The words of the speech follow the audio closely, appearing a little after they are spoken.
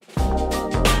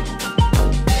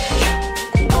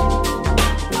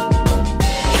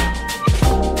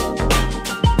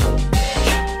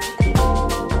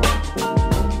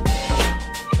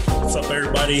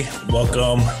everybody.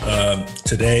 Welcome.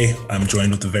 Today, I'm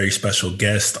joined with a very special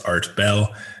guest, Art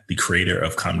Bell, the creator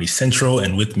of Comedy Central.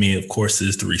 And with me, of course,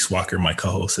 is Darice Walker, my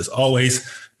co-host as always.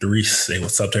 Darice, say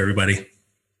what's up to everybody.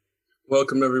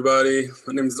 Welcome, everybody.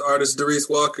 My name is artist Darice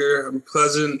Walker. I'm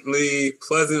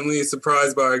pleasantly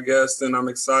surprised by our guest, and I'm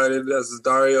excited, as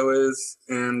Dario is.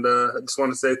 And I just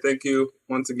want to say thank you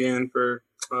once again for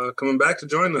coming back to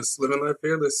join us. Living Life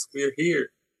Fearless, we're here.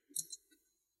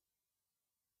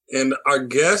 And our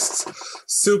guest,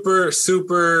 super,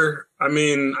 I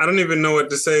don't even know what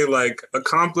to say, like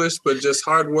accomplished, but just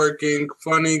hardworking,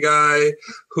 funny guy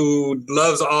who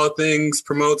loves all things,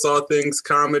 promotes all things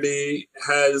comedy,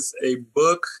 has a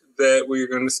book that we're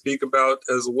going to speak about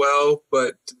as well.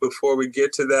 But before we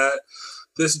get to that,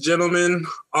 this gentleman,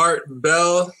 Art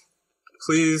Bell,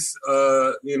 please,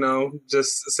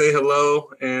 just say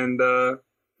hello and,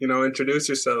 introduce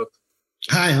yourself.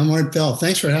 Hi, I'm Art Bell.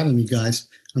 Thanks for having me, guys.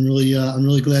 I'm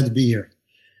really glad to be here.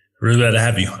 Really glad to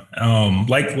have you.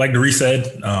 Like Darice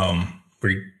said,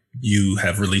 you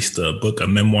have released a book, a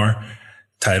memoir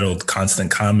titled Constant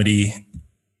Comedy,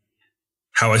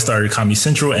 How I Started Comedy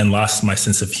Central and Lost My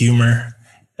Sense of Humor.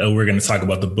 We're going to talk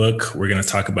about the book. We're going to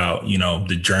talk about,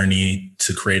 the journey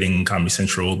to creating Comedy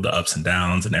Central, the ups and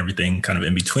downs and everything kind of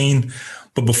in between.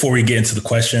 But before we get into the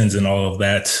questions and all of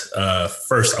that,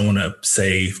 first, I want to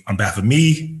say on behalf of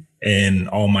me and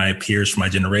all my peers from my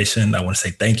generation, I want to say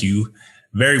thank you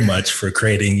very much for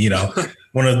creating,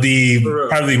 one of the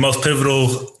probably most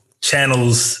pivotal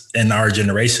channels in our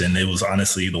generation. It was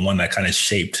honestly the one that kind of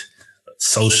shaped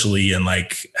socially and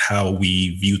like how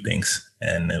we view things.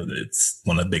 And it's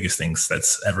one of the biggest things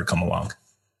that's ever come along.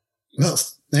 Well,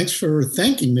 thanks for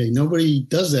thanking me. Nobody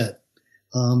does that.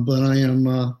 But I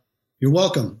am, you're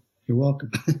welcome. You're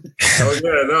welcome. Oh,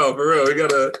 yeah, no, for real. We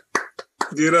gotta,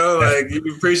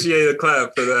 you appreciate a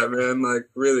clap for that, man. Like,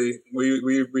 really,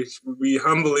 we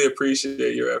humbly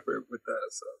appreciate your effort with that.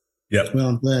 So, yeah. Well,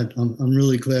 I'm glad. I'm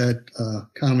really glad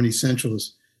Comedy Central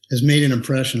has made an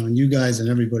impression on you guys and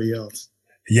everybody else.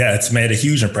 Yeah, it's made a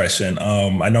huge impression.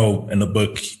 I know in the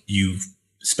book,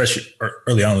 especially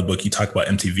early on in the book, you talk about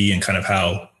MTV and kind of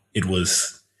how it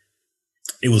was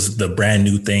the brand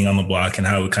new thing on the block and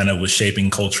how it kind of was shaping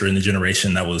culture in the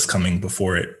generation that was coming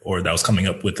before it or that was coming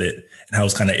up with it, and how it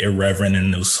was kind of irreverent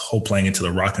and it was whole playing into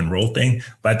the rock and roll thing.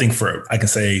 But I think I can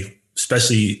say,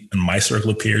 especially in my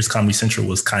circle of peers, Comedy Central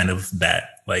was kind of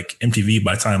that. Like MTV,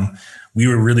 by the time we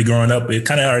were really growing up, it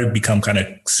kind of already become kind of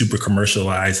super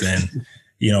commercialized and,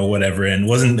 whatever. And it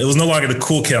was no longer the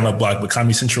cool kid on the block, but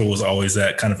Comedy Central was always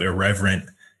that kind of irreverent,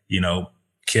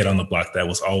 kid on the block that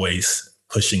was always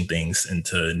pushing things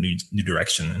into new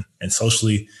direction and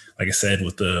socially, like I said,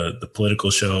 with the political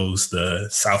shows, the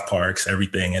South Parks,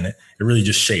 everything. And it really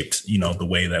just shaped, the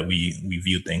way that we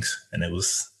view things. And it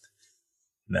was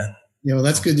that. Yeah, well,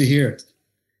 that's good to hear.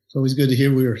 It's always good to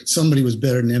hear somebody was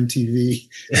better than MTV.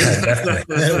 Yeah,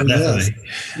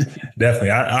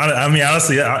 definitely. I mean,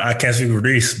 honestly, I can't speak for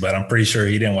Reese, but I'm pretty sure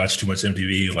he didn't watch too much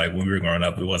MTV. Like when we were growing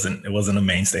up, it wasn't a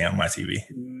mainstay on my TV.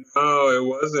 No, it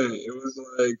wasn't. It was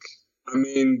like,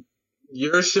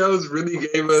 your shows really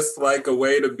gave us like a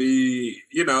way to be,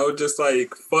 just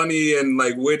like funny and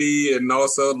like witty and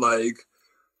also like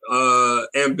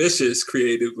ambitious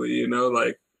creatively,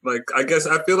 like I guess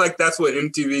I feel like that's what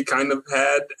MTV kind of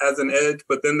had as an edge,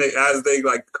 but then as they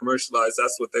like commercialized,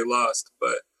 that's what they lost.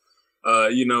 But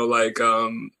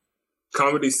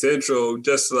Comedy Central,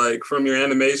 just like from your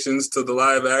animations to the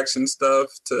live action stuff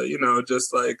to,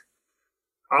 just like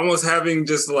almost having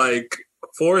just like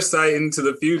foresight into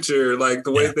the future, like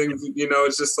the way things,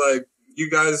 it's just like you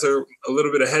guys are a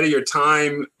little bit ahead of your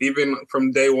time, even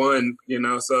from day one,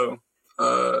 so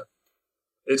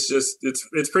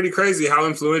it's pretty crazy how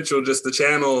influential just the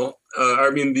channel,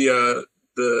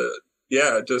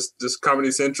 just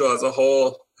Comedy Central as a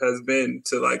whole has been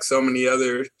to like so many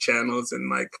other channels and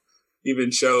like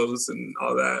even shows and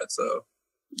all that. So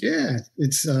yeah,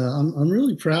 it's I'm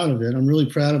really proud of it. I'm really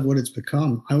proud of what it's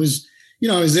become. I was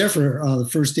there for the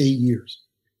first 8 years,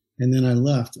 and then I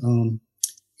left.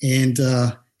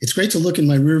 It's great to look in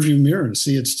my rearview mirror and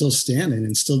see it's still standing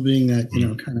and still being that,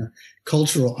 kind of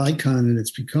cultural icon that it's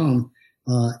become,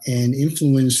 and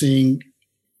influencing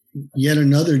yet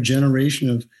another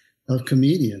generation of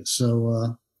comedians.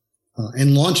 So,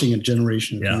 and launching a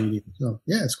generation of comedians. So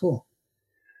yeah, it's cool.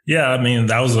 Yeah. I mean,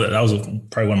 that was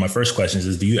probably one of my first questions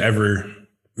is, do you ever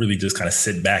really just kind of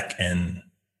sit back and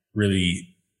really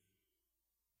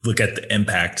look at the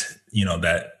impact,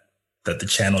 that the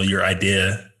channel, your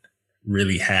idea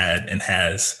really had and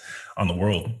has on the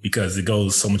world? Because it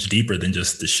goes so much deeper than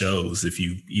just the shows. If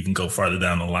you even go farther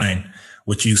down the line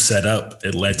what you set up,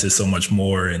 it led to so much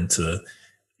more, into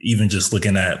even just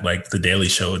looking at like the Daily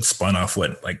Show, it spun off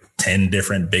like 10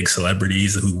 different big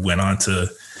celebrities who went on to,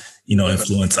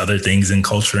 influence other things in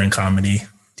culture and comedy.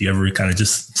 Do you ever kind of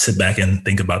just sit back and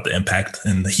think about the impact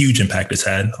and the huge impact it's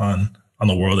had on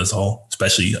the world as a whole,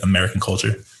 especially American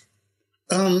culture?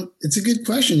 It's a good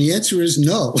question. The answer is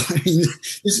no. I mean,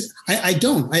 I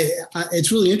don't. It's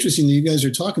really interesting that you guys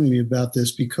are talking to me about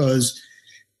this because,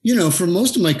 for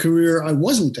most of my career, I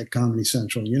wasn't at Comedy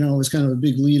Central. It was kind of a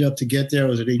big lead up to get there. I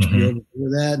was at HBO before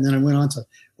that. And then I went on to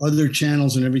other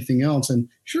channels and everything else. And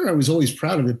sure, I was always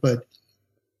proud of it, but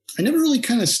I never really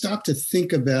kind of stopped to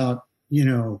think about,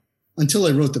 until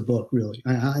I wrote the book, really.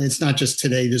 It's not just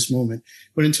today, this moment,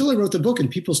 but until I wrote the book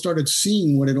and people started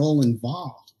seeing what it all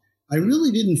involved, I really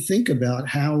didn't think about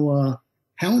how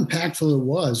impactful it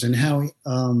was and how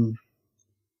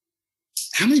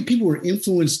many people were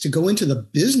influenced to go into the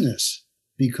business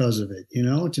because of it,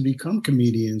 to become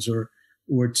comedians or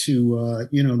to,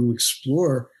 to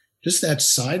explore just that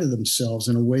side of themselves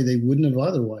in a way they wouldn't have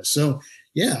otherwise. So,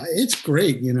 yeah, it's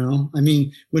great. I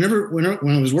mean, when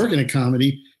I was working at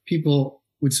comedy, people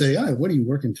would say, "Oh, what do you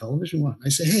work in television?" What? I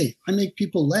say, "Hey, I make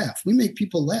people laugh. We make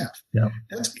people laugh." Yeah.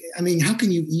 How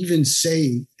can you even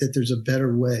say that there's a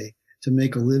better way to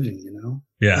make a living?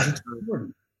 Yeah, it's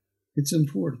important. It's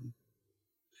important.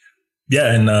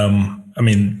 Yeah,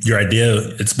 and your idea,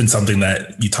 it's been something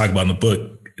that you talk about in the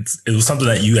book. It was something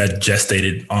that you had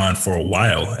gestated on for a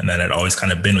while, and that had always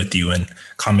kind of been with you. And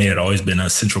comedy had always been a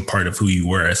central part of who you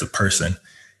were as a person.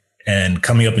 And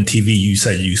coming up in TV, you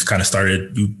said you kind of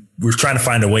started. You were trying to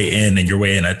find a way in, and your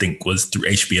way in, I think, was through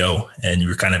HBO. And you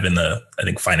were kind of in the,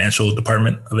 financial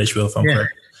department of HBO, if I'm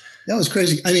correct. That was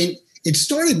crazy. I mean, it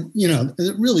started,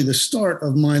 really the start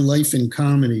of my life in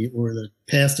comedy, or the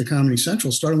path to Comedy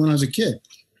Central, started when I was a kid.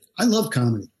 I love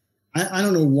comedy. I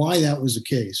don't know why that was the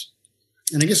case.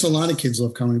 And I guess a lot of kids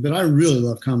love comedy, but I really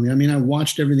love comedy. I mean, I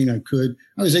watched everything I could.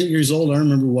 I was 8 years old. I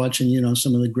remember watching,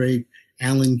 some of the great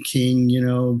Alan King,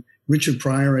 Richard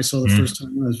Pryor. I saw the first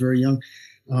time when I was very young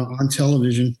on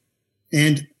television.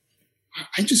 And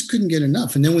I just couldn't get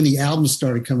enough. And then when the albums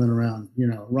started coming around,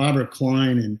 Robert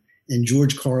Klein and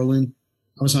George Carlin,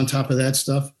 I was on top of that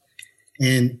stuff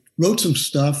and wrote some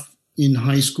stuff in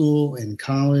high school and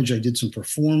college. I did some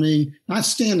performing, not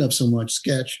stand-up so much,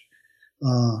 sketch.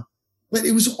 But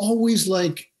it was always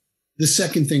like the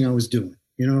second thing I was doing.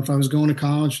 If I was going to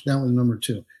college, that was number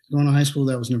two. Going to high school,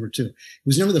 that was number two. It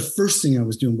was never the first thing I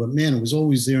was doing, but man, it was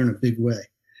always there in a big way.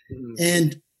 Mm-hmm.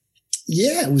 And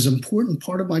yeah, it was an important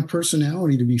part of my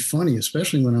personality to be funny,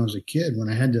 especially when I was a kid, when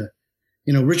I had to,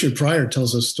 Richard Pryor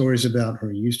tells us stories about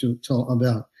her. He used to tell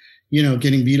about,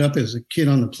 getting beat up as a kid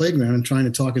on the playground and trying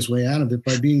to talk his way out of it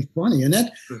by being funny. And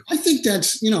that, I think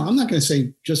that's, I'm not going to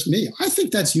say just me. I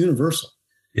think that's universal.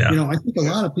 Yeah. I think a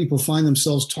lot of people find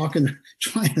themselves trying to,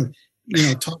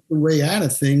 talk their way out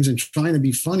of things and trying to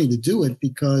be funny to do it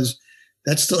because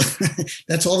that's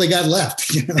all they got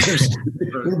left.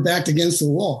 We're backed against the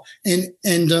wall. And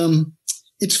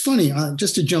it's funny,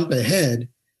 just to jump ahead,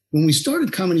 when we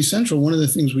started Comedy Central, one of the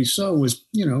things we saw was,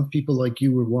 people like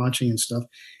you were watching and stuff,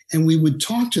 and we would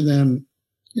talk to them,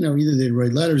 either they'd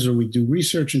write letters or we'd do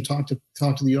research and talk to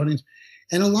the audience.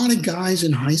 And a lot of guys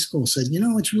in high school said,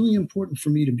 it's really important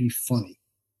for me to be funny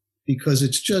because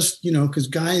it's just, because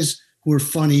guys who are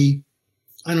funny,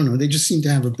 I don't know, they just seem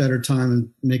to have a better time and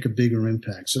make a bigger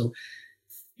impact. So,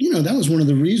 that was one of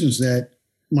the reasons that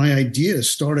my idea to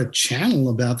start a channel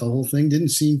about the whole thing didn't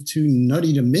seem too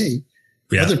nutty to me.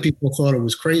 Yeah. Other people thought it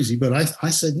was crazy, but I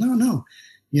said, no,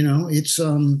 it's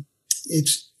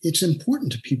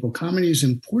important to people. Comedy is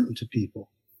important to people.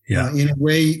 Yeah. In a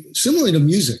way similar to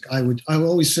music. I've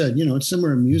always said, it's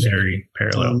similar to music. Very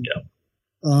parallel.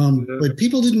 But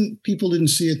people didn't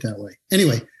see it that way.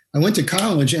 Anyway, I went to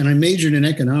college and I majored in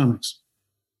economics.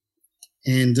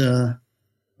 And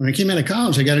when I came out of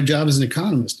college, I got a job as an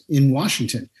economist in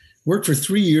Washington. Worked for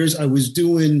 3 years. I was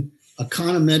doing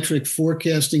econometric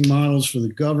forecasting models for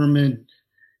the government.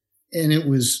 And I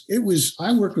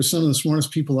worked with some of the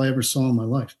smartest people I ever saw in my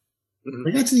life. Mm-hmm.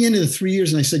 I got to the end of the 3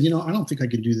 years and I said, I don't think I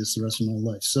could do this the rest of my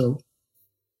life. So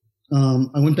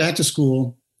I went back to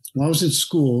school. While I was in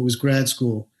school, it was grad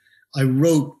school, I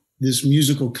wrote this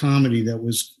musical comedy that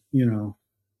was,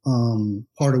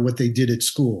 part of what they did at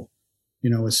school,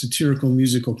 a satirical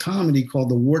musical comedy called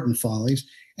The Wharton Follies.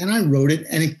 And I wrote it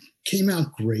and it came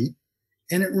out great.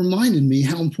 And it reminded me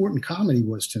how important comedy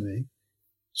was to me.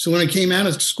 So when I came out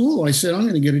of school, I said, I'm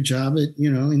going to get a job at,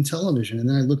 in television. And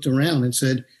then I looked around and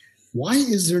said, why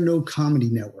is there no comedy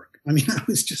network? I mean, I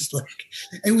was just like,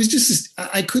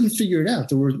 I couldn't figure it out.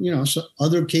 There were, so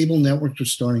other cable networks were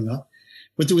starting up.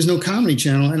 but there was no comedy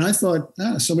channel. And I thought,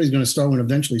 somebody's going to start one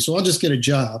eventually. So I'll just get a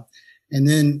job and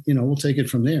then, we'll take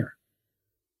it from there.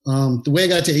 The way I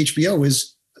got to HBO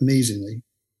is amazingly,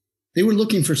 they were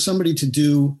looking for somebody to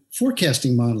do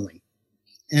forecasting modeling.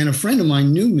 And a friend of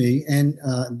mine knew me and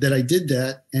that I did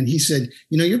that. And he said,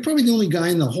 you're probably the only guy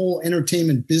in the whole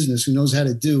entertainment business who knows how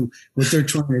to do what they're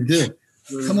trying to do.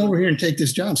 Come over here and take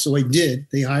this job. So I did.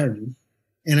 They hired me.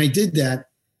 And I did that.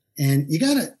 And you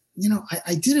got to,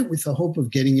 I did it with the hope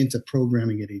of getting into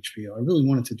programming at HBO. I really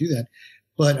wanted to do that.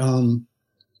 But,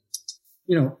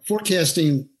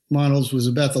 forecasting models was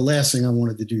about the last thing I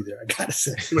wanted to do there, I got to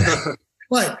say.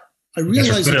 But I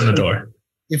realized foot in the door.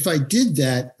 If I did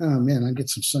that, oh man, I'd get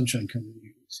some sunshine coming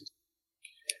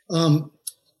in.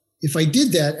 If I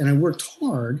did that and I worked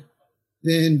hard,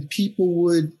 then people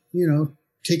would,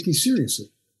 take me seriously.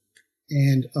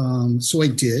 And so I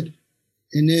did.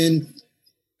 And then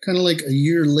kind of like a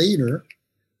year later,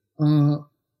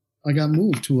 I got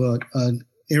moved to an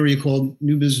area called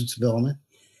New Business Development.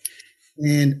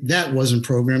 And that wasn't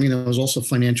programming. That was also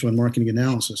financial and marketing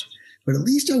analysis. But at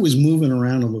least I was moving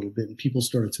around a little bit and people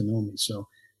started to know me. So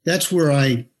that's where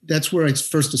I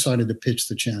first decided to pitch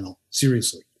the channel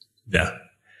seriously. Yeah.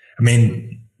 I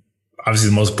mean, obviously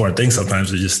the most important thing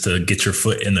sometimes is just to get your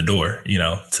foot in the door,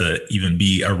 to even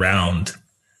be around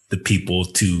the people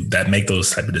that make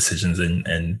those type of decisions.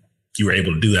 And you were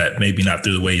able to do that, maybe not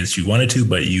through the way that you wanted to,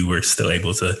 but you were still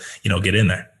able to, get in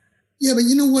there. Yeah. But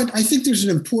you know what? I think there's an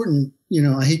important,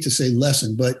 I hate to say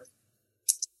lesson, but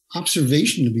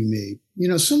observation to be made.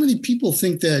 So many people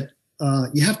think that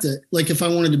you have to, like, if I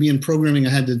wanted to be in programming,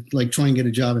 I had to try and get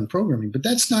a job in programming, but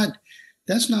that's not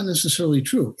necessarily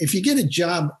true. If you get a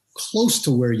job close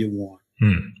to where you want,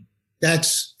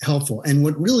 that's helpful. And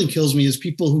what really kills me is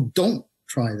people who don't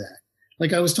try that.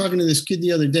 Like I was talking to this kid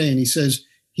the other day and he says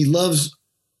he loves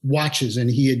watches and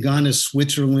he had gone to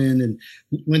Switzerland and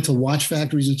went to watch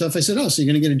factories and stuff. I said, oh, so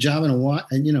you're going to get a job in a watch,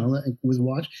 with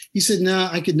watch? He said, no,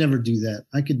 I could never do that.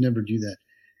 I could never do that.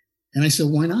 And I said,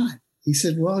 why not? He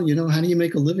said, well, how do you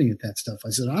make a living at that stuff? I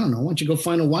said, I don't know. Why don't you go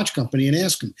find a watch company and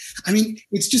ask them? I mean,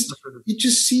 it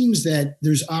just seems that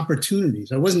there's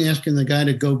opportunities. I wasn't asking the guy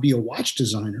to go be a watch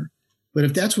designer, but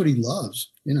if that's what he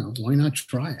loves, why not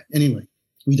try it? Anyway,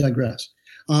 we digress.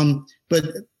 But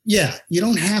yeah, you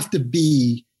don't have to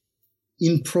be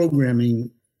in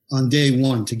programming on day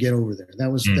one to get over there.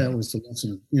 That was the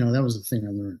lesson. That was the thing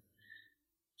I learned.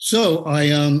 So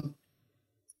I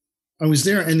was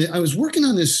there and I was working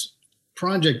on this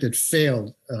project that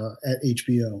failed at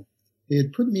HBO. They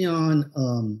had put me on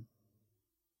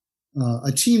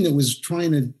a team that was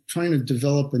trying to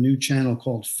develop a new channel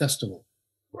called Festival.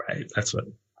 Right, that's what.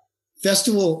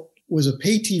 Festival was a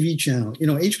pay TV channel.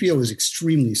 HBO was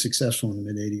extremely successful in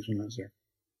the mid '80s when I was there,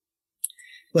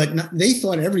 but they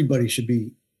thought everybody should be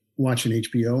watching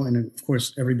HBO, and of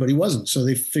course everybody wasn't. So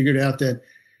they figured out that,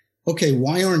 okay,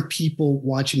 why aren't people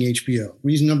watching HBO?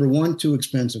 Reason number one, too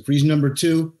expensive. Reason number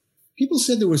two, people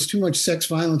said there was too much sex,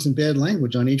 violence, and bad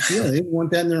language on HBO. They didn't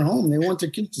want that in their home. They want their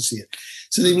kids to see it.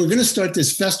 So they were going to start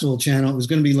this festival channel. It was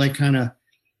going to be like kind of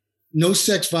no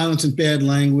sex, violence, and bad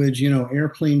language,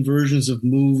 airplane versions of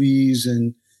movies.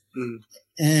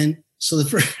 And so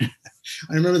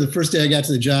I remember the first day I got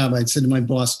to the job, I said to my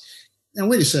boss, now,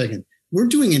 wait a second. We're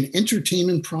doing an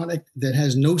entertainment product that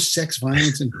has no sex,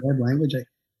 violence, and bad language.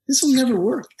 This will never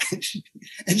work.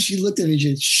 And she looked at me and she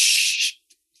said, shh.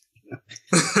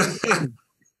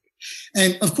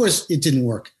 And of course it didn't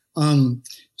work.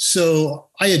 So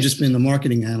I had just been the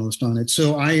marketing analyst on it.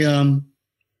 So I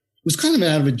was kind of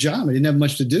out of a job. I didn't have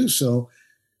much to do. So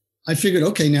I figured,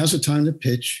 okay, now's the time to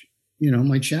pitch,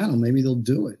 my channel. Maybe they'll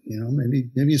do it.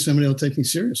 Maybe somebody will take me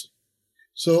seriously.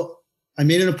 So I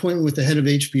made an appointment with the head of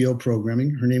HBO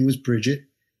programming. Her name was Bridget.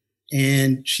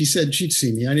 And she said she'd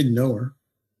see me. I didn't know her,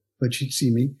 but she'd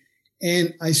see me.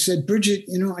 And I said, Bridget,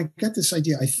 I got this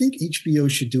idea. I think HBO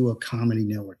should do a comedy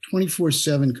network,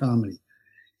 24/7 comedy.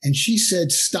 And she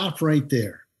said, stop right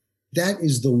there. That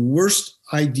is the worst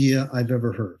idea I've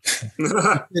ever heard.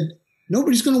 I said,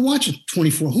 nobody's going to watch a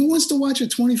 24. Who wants to watch a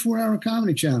 24-hour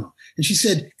comedy channel? And she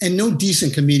said, and no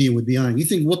decent comedian would be on it. You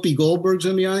think Whoopi Goldberg's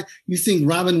going to be on it? You think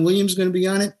Robin Williams is going to be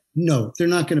on it? No, they're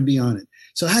not going to be on it.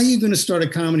 So how are you going to start a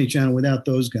comedy channel without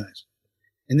those guys?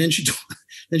 And then she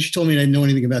told me I didn't know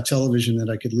anything about television, that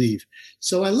I could leave.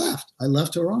 So I left. I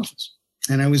left her office.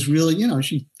 And I was really,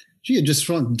 she had just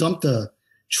dumped a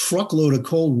truckload of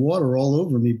cold water all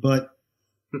over me. But,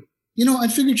 I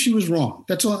figured she was wrong.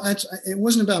 That's all. It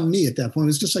wasn't about me at that point. It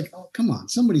was just like, oh, come on.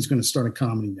 Somebody's going to start a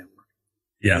comedy network.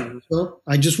 Yeah. So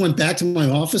I just went back to my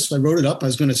office. I wrote it up. I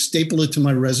was going to staple it to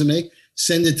my resume,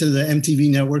 send it to the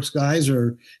MTV Networks guys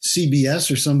or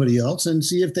CBS or somebody else, and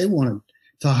see if they wanted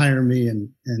to hire me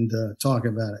and talk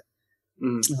about it.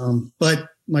 But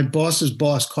my boss's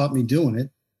boss caught me doing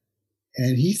it,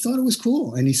 and he thought it was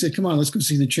cool. And he said, "Come on, let's go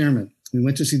see the chairman." We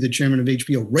went to see the chairman of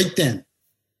HBO right then.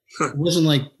 It wasn't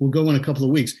like, we'll go in a couple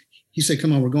of weeks. He said,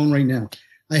 "Come on, we're going right now."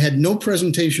 I had no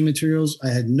presentation materials. I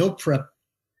had no prep.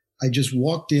 I just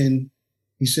walked in.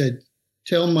 He said,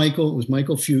 "Tell Michael," it was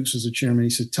Michael Fuchs as the chairman. He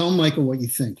said, "Tell Michael what you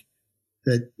think,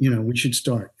 that, we should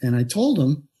start." And I told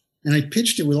him, and I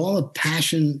pitched it with all the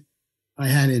passion I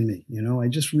had in me. I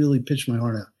just really pitched my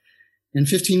heart out. And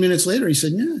 15 minutes later, he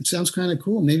said, "Yeah, it sounds kind of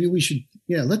cool. Maybe we should,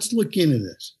 let's look into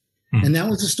this." And that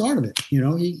was the start of it.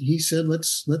 He said,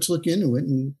 let's look into it.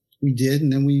 And we did.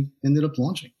 And then we ended up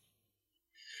launching.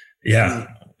 Yeah.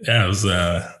 Yeah. It was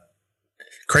a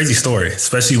crazy story,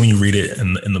 especially when you read it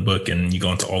in the book and you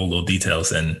go into all the little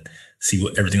details and see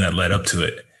everything that led up to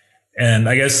it. And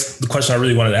I guess the question I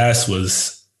really wanted to ask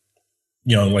was,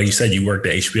 like you said, you worked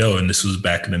at HBO, and this was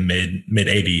back in the mid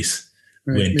 80s,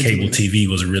 right, when cable TV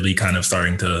was really kind of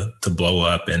starting to blow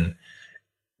up. And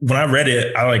when I read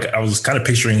it, I was kind of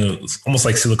picturing it almost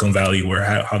like Silicon Valley, where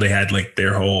how they had like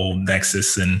their whole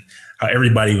nexus and how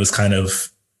everybody was kind of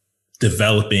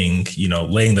developing,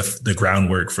 laying the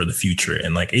groundwork for the future.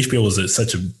 And like HBO was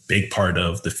such a big part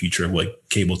of the future of what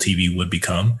cable TV would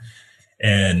become.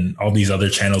 And all these other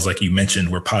channels, like you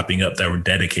mentioned, were popping up that were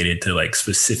dedicated to like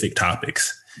specific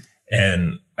topics.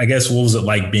 And I guess, what was it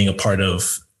like being a part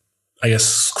of, I guess,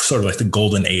 sort of like the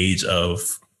golden age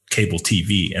of cable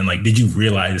TV? And like, did you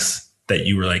realize that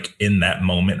you were like in that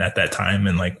moment at that time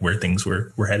and like where things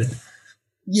were headed?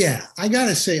 Yeah, I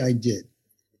gotta say I did.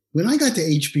 When I got to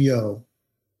HBO,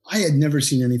 I had never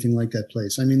seen anything like that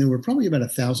place. I mean, there were probably about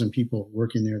 1,000 people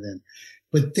working there then,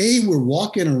 but they were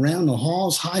walking around the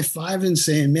halls, high-fiving,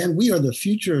 saying, "Man, we are the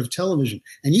future of television."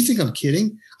 And you think I'm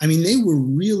kidding? I mean, they were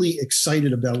really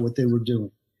excited about what they were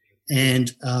doing.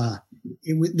 And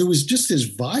there was just this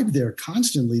vibe there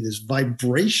constantly, this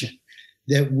vibration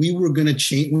that we were going to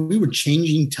change. We were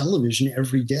changing television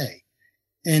every day.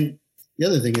 And the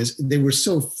other thing is, they were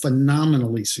so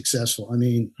phenomenally successful. I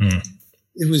mean,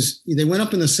 they went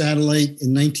up in the satellite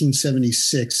in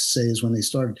 1976, say, is when they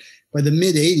started. By the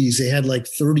mid 80s, they had like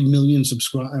 30 million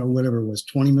subscribers, or whatever it was,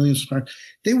 20 million subscribers.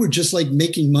 They were just like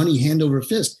making money hand over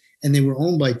fist. And they were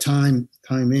owned by Time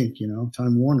Inc.,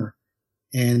 Time Warner.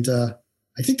 And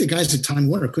I think the guys at Time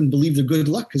Warner couldn't believe their good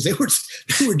luck, because they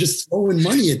were just throwing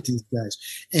money at these guys.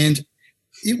 And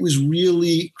it was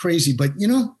really crazy. But,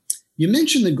 you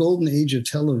mentioned the golden age of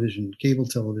television, cable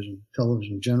television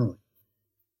generally.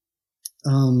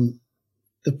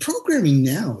 The programming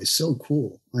now is so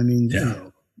cool. I mean,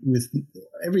 with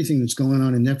everything that's going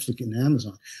on in Netflix and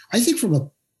Amazon, I think from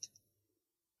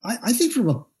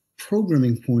a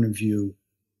programming point of view,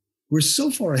 we're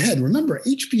so far ahead. Remember,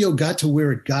 HBO got to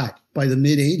where it got by the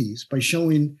mid 80s by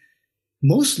showing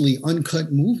mostly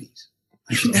uncut movies.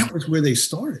 I mean, that was where they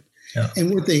started. Yeah.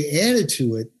 And what they added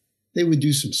to it, they would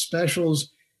do some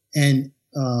specials, and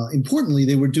importantly,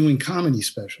 they were doing comedy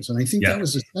specials. And I think that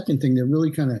was the second thing that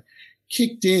really kind of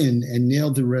kicked in and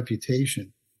nailed their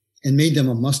reputation and made them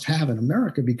a must-have in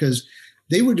America, because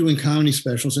they were doing comedy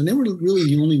specials, and they were really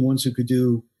the only ones who could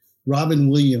do Robin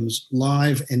Williams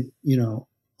live and,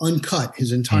 uncut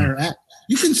his entire act.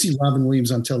 You couldn't see Robin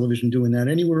Williams on television doing that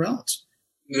anywhere else.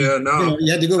 Yeah, no.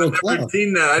 You had to go to a club. I've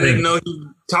seen that. I didn't know he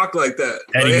talked like that.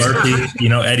 Eddie Murphy,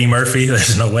 Eddie Murphy,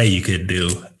 there's no way you could do.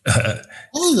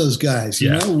 All of those guys,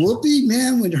 Whoopi,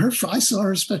 man, when I saw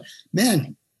her,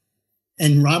 man,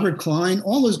 and Robert Klein,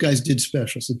 all those guys did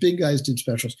specials. The big guys did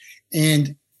specials.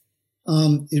 And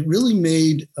it really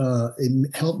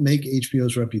it helped make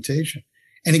HBO's reputation.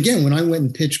 And again, when I went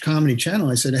and pitched Comedy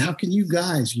Channel, I said, "How can you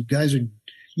guys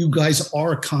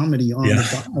are comedy on the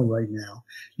dial right now.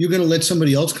 You're going to let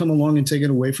somebody else come along and take it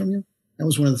away from you?" That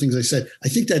was one of the things I said. I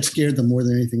think that scared them more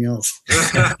than anything else.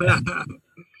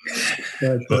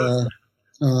 But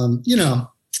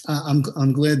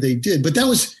I'm glad they did. But that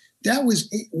was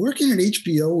working at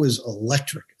HBO was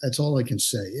electric. That's all I can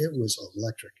say. It was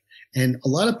electric. And a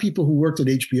lot of people who worked at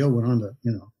HBO went on to,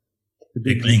 the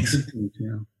big things.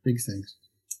 Big things.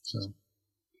 So.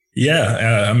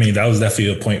 Yeah. I mean, that was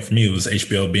definitely a point for me. It was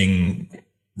HBO being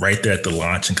right there at the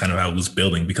launch and kind of how it was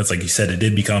building, because like you said, it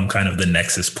did become kind of the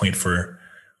nexus point for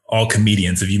all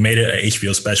comedians. If you made it an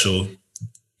HBO special,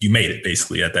 you made it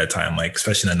basically at that time, like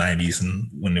especially in the 90s. And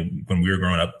when we were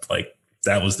growing up, like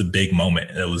that was the big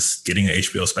moment. It was getting an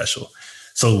HBO special.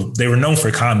 So they were known for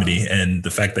comedy, and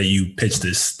the fact that you pitched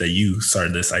this, that you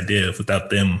started this idea without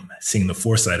them seeing the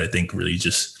foresight, I think really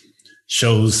just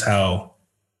shows how,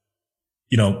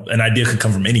 you know, an idea can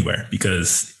come from anywhere,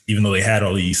 because even though they had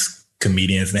all these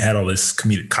comedians and they had all this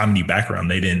comedy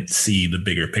background, they didn't see the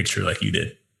bigger picture like you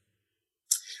did.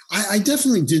 I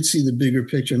definitely did see the bigger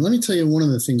picture. And let me tell you one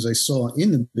of the things I saw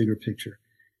in the bigger picture.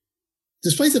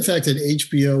 Despite the fact that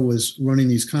HBO was running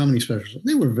these comedy specials,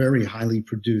 they were very highly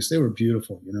produced. They were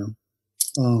beautiful, you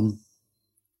know.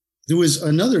 There was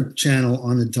another channel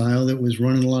on the dial that was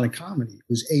running a lot of comedy. It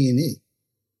was A&E.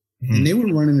 Mm-hmm. And they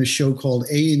were running a show called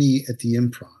A&E at the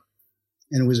Improv.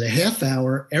 And it was a half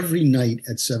hour every night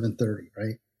at 7:30,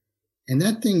 right? And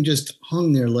that thing just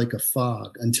hung there like a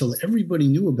fog until everybody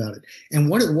knew about it. And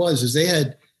what it was is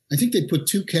I think they put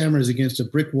 2 cameras against a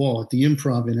brick wall at the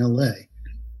Improv in LA.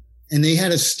 And they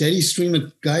had a steady stream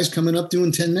of guys coming up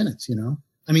doing 10 minutes, you know?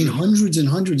 I mean, hundreds and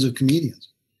hundreds of comedians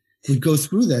would go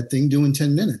through that thing doing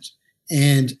 10 minutes.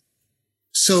 And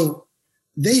so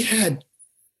they had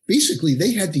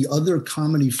the other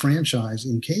comedy franchise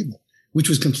in cable, which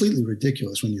was completely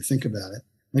ridiculous when you think about it.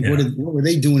 Like, what were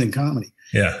they doing in comedy?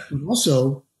 Yeah. And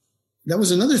also, that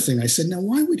was another thing. I said, now,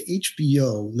 why would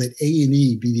HBO let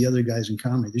A&E be the other guys in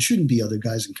comedy? There shouldn't be other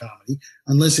guys in comedy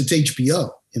unless it's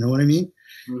HBO. You know what I mean?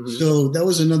 Mm-hmm. So that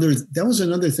was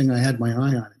another thing I had my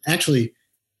eye on. Actually,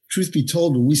 truth be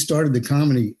told, when we started the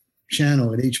comedy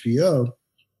channel at HBO,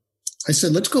 I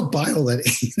said, let's go buy all that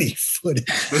A&E footage.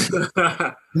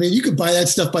 I mean, you could buy that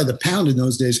stuff by the pound in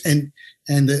those days. And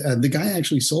the guy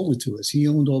actually sold it to us. He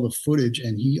owned all the footage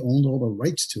and he owned all the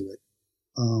rights to it.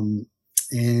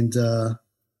 And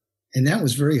that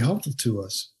was very helpful to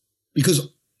us, because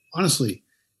honestly,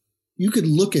 you could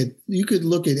look at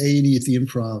A&E at the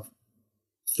Improv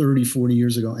 30, 40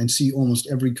 years ago and see almost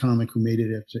every comic who made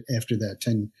it after that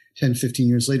 10, 15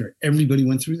 years later. Everybody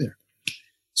went through there.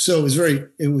 So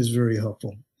it was very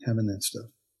helpful having that stuff.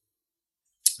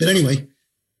 But anyway,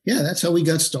 yeah, that's how we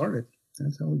got started.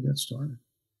 And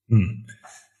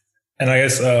I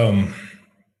guess,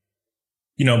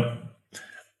 you know,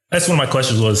 that's one of my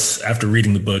questions was, after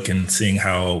reading the book and seeing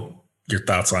how your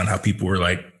thoughts on how people were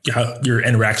like, how your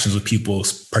interactions with people,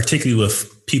 particularly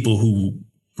with people who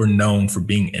were known for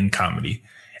being in comedy,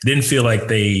 it didn't feel like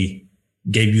they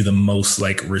gave you the most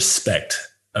like respect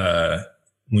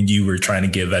when you were trying to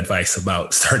give advice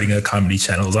about starting a comedy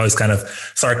channel. It was always kind of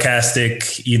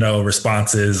sarcastic, you know,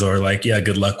 responses, or like, yeah,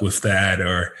 good luck with that,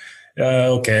 or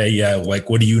okay, yeah, like,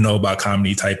 what do you know about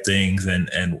comedy type things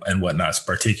and whatnot,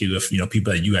 particularly if, you know,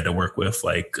 people that you had to work with,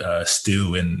 like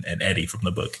Stu and Eddie from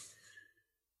the book.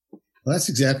 Well, that's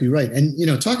exactly right. And, you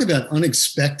know, talk about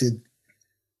unexpected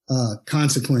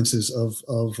consequences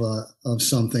of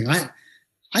something.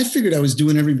 I figured I was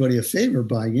doing everybody a favor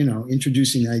by, you know,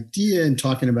 introducing the idea and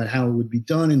talking about how it would be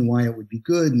done and why it would be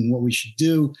good and what we should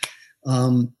do.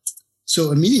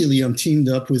 So immediately I'm teamed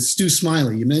up with Stu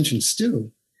Smiley. You mentioned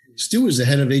Stu. Stu was the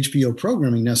head of HBO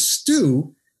programming. Now,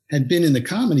 Stu had been in the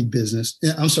comedy business.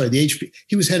 I'm sorry,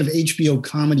 he was head of HBO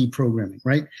comedy programming,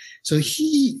 right? So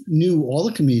he knew all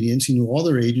the comedians. He knew all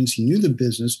their agents. He knew the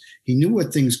business. He knew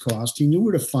what things cost. He knew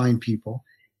where to find people.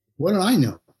 What did I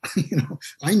know? You know,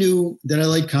 I knew that I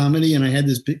liked comedy and I had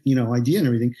this big, you know, idea and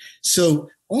everything. So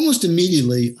almost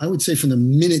immediately, I would say from the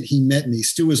minute he met me,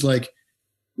 Stu was like,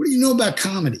 what do you know about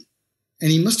comedy?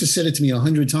 And he must have said it to me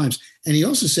 100 times. And he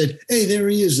also said, hey, there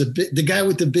he is, the guy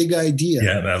with the big idea.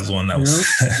 Yeah, that was one that was.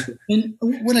 And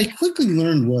what I quickly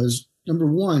learned was, number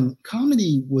one,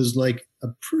 comedy was like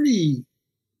it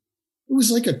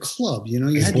was like a club, you know.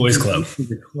 You had boys' club.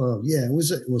 The club. Yeah, it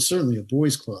was certainly a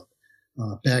boys' club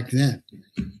back then.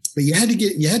 But you had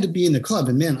to be in the club.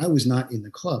 And man, I was not in the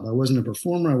club. I wasn't a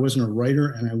performer. I wasn't a writer.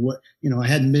 And I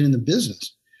hadn't been in the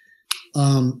business.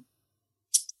 And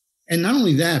not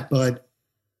only that, but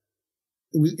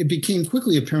it became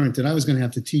quickly apparent that I was going to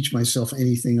have to teach myself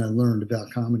anything I learned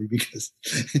about comedy, because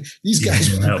these guys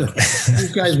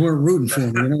weren't rooting for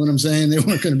me. You know what I'm saying? They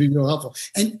weren't going to be real helpful.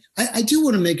 And I do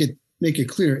want to make it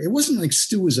clear. It wasn't like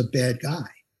Stu was a bad guy.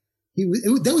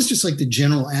 That was just like the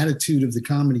general attitude of the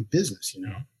comedy business, you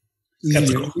know.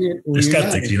 Skeptical. They're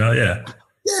skeptics, you know. Yeah.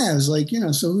 Yeah, it was like, you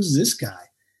know, so who's this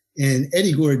guy? And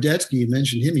Eddie Gorodetsky, you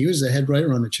mentioned him. He was the head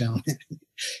writer on the channel.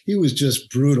 He was just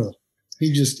brutal.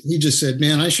 He just said,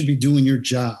 man, I should be doing your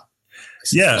job.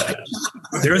 Yeah.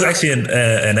 There was actually an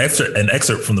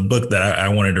excerpt from the book that I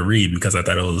wanted to read, because I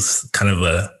thought it was kind of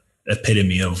a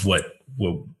epitome of what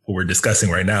we're discussing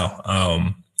right now.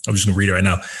 I'm just going to read it right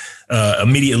now.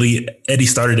 Immediately, Eddie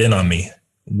started in on me.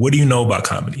 What do you know about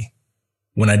comedy?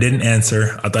 When I didn't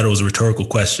answer, I thought it was a rhetorical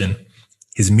question.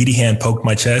 His meaty hand poked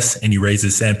my chest and he raised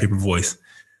his sandpaper voice.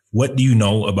 What do you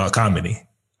know about comedy?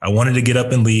 I wanted to get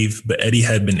up and leave, but Eddie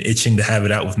had been itching to have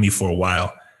it out with me for a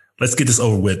while. Let's get this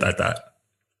over with, I thought.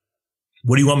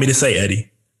 What do you want me to say,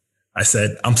 Eddie? I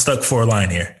said, I'm stuck for a line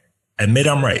here. Admit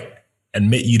I'm right.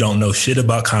 Admit you don't know shit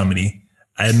about comedy.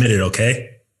 I admit it,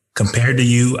 okay? Compared to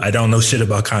you, I don't know shit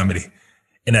about comedy.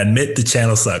 And admit the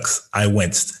channel sucks. I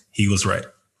winced. He was right.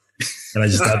 And I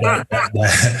just thought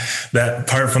that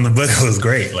part from the book was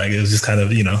great. Like, it was just kind of,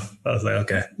 I was like,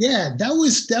 okay. Yeah, that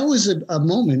was a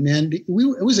moment, man. It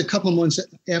was a couple of months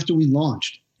after we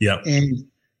launched. Yeah. And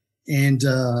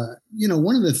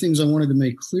one of the things I wanted to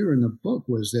make clear in the book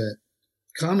was that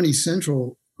Comedy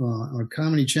Central, or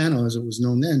Comedy Channel, as it was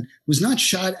known then, was not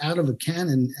shot out of a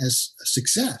cannon as a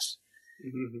success.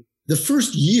 Mm-hmm. The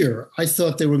first year, I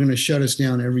thought they were going to shut us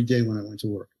down every day when I went to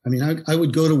work. I mean, I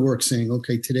would go to work saying,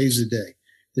 okay, today's the day.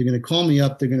 They're going to call me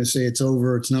up. They're going to say it's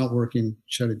over. It's not working.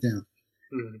 Shut it down.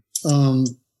 Mm-hmm.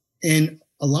 And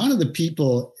a lot of the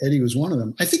people, Eddie was one of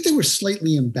them, I think they were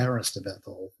slightly embarrassed about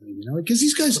the whole thing, because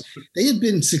these guys, they had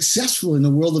been successful in the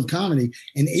world of comedy,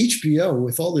 and HBO,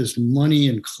 with all this money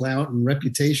and clout and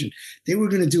reputation, they were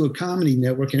going to do a comedy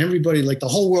network, and everybody, like the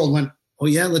whole world went, oh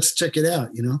yeah, let's check it out,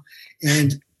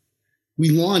 and we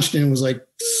launched and it was like,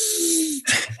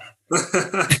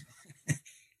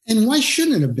 and why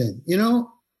shouldn't it have been?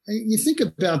 You think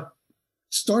about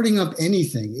starting up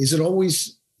anything. Is it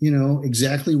always,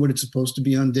 exactly what it's supposed to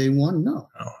be on day one? No.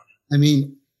 Oh. I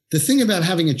mean, the thing about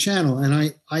having a channel, and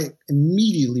I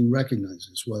immediately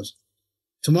recognized this, was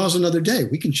tomorrow's another day.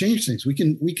 We can change things. We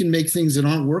can make things that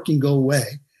aren't working go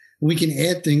away. We can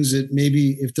add things that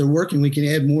maybe if they're working, we can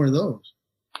add more of those.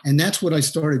 And that's what I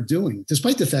started doing,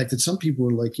 despite the fact that some people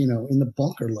were like, in the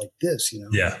bunker like this,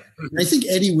 Yeah. And I think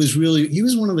Eddie was he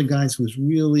was one of the guys who was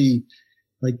really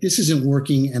like, this isn't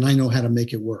working and I know how to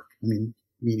make it work. I mean,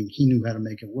 meaning he knew how to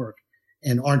make it work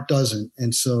and Art doesn't.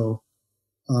 And so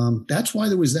that's why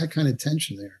there was that kind of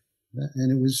tension there.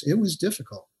 And it was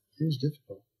difficult. It was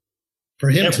difficult for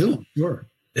him too, I'm sure.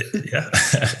 Yeah.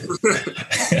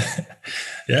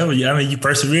 Yeah. But I mean, you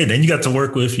persevered and you got to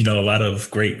work with, a lot of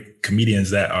great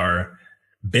comedians that are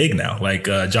big now, like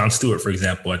Jon Stewart, for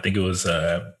example. I think it was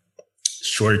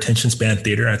Short Attention Span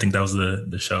Theater. I think that was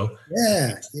the show.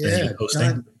 Yeah. Yeah.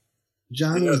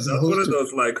 John was one of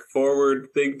those like forward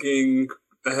thinking,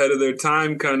 ahead of their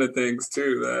time kind of things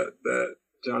too, that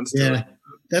Jon Stewart. Yeah.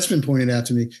 That's been pointed out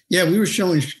to me. Yeah. We were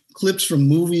showing clips from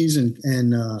movies and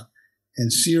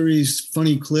series,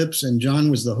 funny clips, and John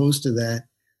was the host of that.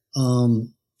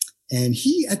 And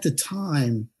he, at the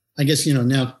time, I guess,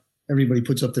 now everybody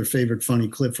puts up their favorite funny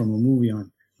clip from a movie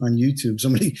on YouTube.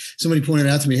 Somebody pointed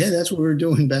out to me, hey, that's what we were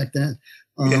doing back then.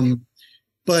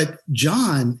 But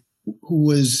John, who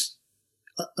was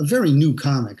a very new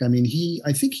comic, I mean,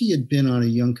 I think he had been on a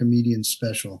Young Comedian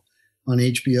special on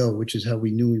HBO, which is how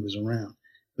we knew he was around,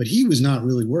 but he was not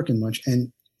really working much.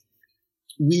 And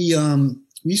we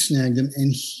snagged him,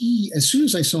 and as soon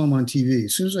as I saw him on TV,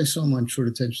 as soon as I saw him on Short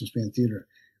Attention Span Theater,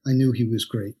 I knew he was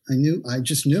great. I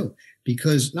just knew,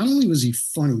 because not only was he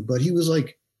funny, but he was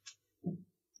like,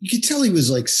 you could tell he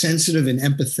was like sensitive and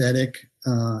empathetic,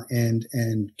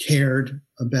 and cared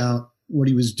about what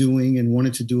he was doing and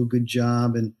wanted to do a good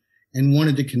job and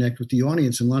wanted to connect with the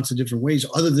audience in lots of different ways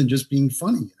other than just being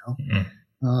funny,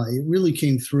 Mm-hmm. It really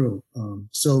came through.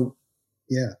 So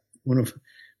yeah, one of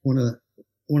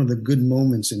the good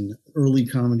moments in early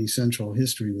Comedy Central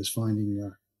history was finding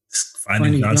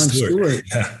Jon Stewart.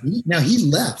 Yeah. Now he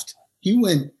left. He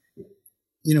went,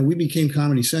 we became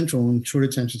Comedy Central, and Short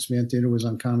Attention Span Theater was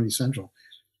on Comedy Central.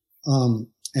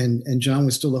 And John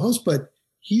was still the host, but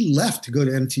he left to go to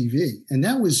MTV. And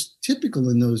that was typical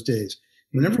in those days.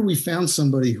 Whenever we found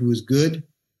somebody who was good,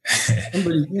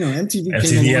 MTV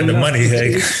came had the money.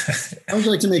 I would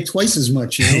like to make twice as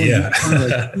much, Yeah.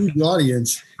 A huge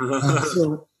audience.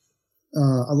 So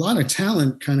a lot of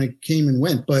talent kind of came and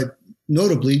went, but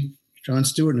notably, Jon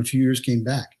Stewart in a few years came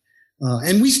back,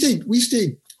 and we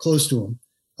stayed close to him.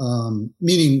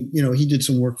 Meaning, he did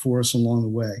some work for us along the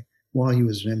way while he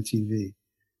was at MTV,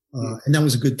 and that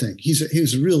was a good thing. He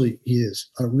is a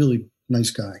really nice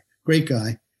guy, great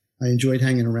guy. I enjoyed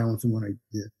hanging around with him when I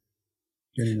did.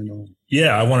 Getting to know him.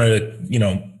 Yeah, I wanted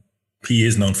to, he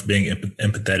is known for being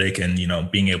empathetic and,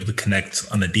 being able to connect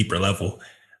on a deeper level.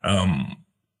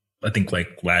 I think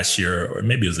like last year, or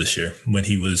maybe it was this year, when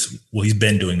he's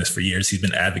been doing this for years. He's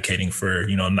been advocating for,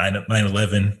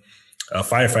 9/11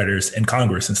 firefighters in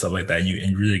Congress and stuff like that. And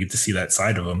you really get to see that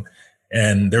side of him.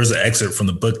 And there was an excerpt from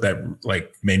the book that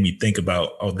like made me think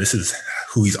about, oh, this is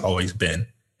who he's always been.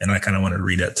 And I kind of wanted to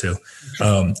read that too.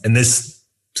 And this,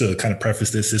 to kind of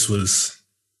preface this was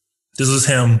This was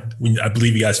him when I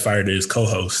believe you guys fired his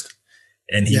co-host,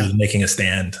 and he was making a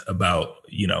stand about,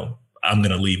 I'm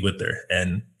going to leave with her.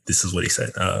 And this is what he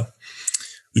said.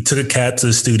 We took a cab to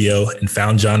the studio and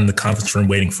found John in the conference room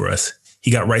waiting for us.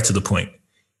 He got right to the point.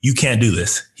 You can't do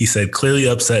this, he said, clearly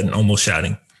upset and almost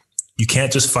shouting. You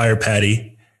can't just fire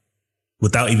Patty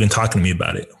without even talking to me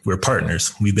about it. We're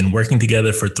partners. We've been working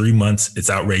together for 3 months. It's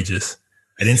outrageous.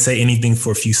 I didn't say anything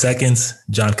for a few seconds.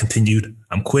 John continued,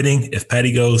 I'm quitting. If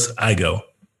Patty goes, I go.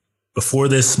 Before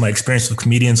this, my experience with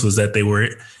comedians was that they were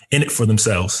in it for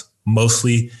themselves,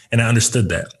 mostly, and I understood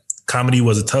that. Comedy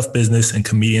was a tough business and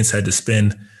comedians had to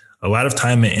spend a lot of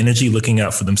time and energy looking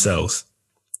out for themselves.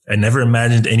 I never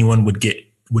imagined anyone would get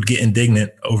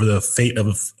indignant over the fate of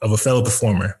a fellow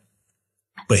performer.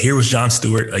 But here was Jon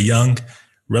Stewart, a young,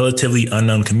 relatively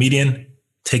unknown comedian,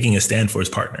 taking a stand for his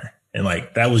partner. And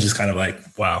like, that was just kind of like,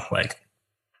 wow, like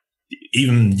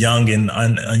even young and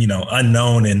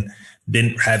unknown and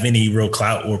didn't have any real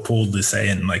clout or pull to say.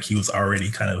 And like, he was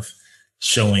already kind of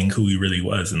showing who he really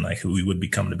was and like who he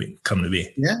would come to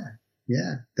be.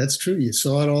 Yeah, that's true. You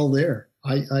saw it all there.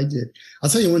 I did. I'll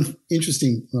tell you one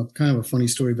interesting, kind of a funny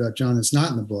story about John that's not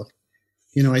in the book.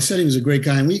 I said he was a great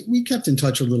guy, and we kept in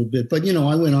touch a little bit. But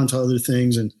I went on to other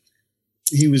things, and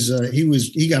he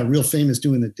got real famous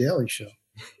doing the Daily Show.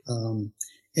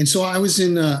 And so I was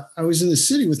in the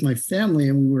city with my family,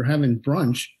 and we were having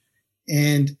brunch,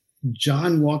 and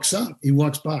John walks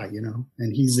by,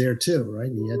 and he's there too,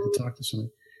 right? And he had to talk to someone.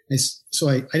 So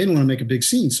I didn't want to make a big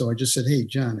scene, so I just said, "Hey,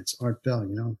 John, it's Art Bell.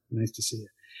 Nice to see you."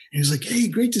 And he was like, "Hey,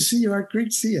 great to see you, Art. Great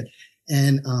to see you."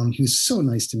 And he was so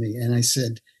nice to me. And I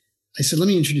said, "Let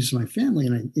me introduce my family."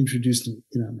 And I introduced him,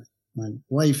 my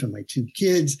wife and my 2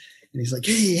 kids. And he's like,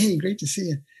 "Hey, great to see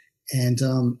you." And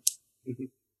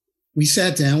we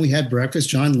sat down. We had breakfast.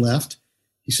 John left.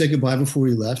 He said goodbye before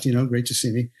he left. Great to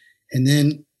see me. And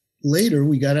then later,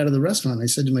 we got out of the restaurant. I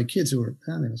said to my kids, who were,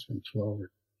 they must have been 12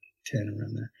 or 10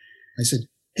 around there. I said,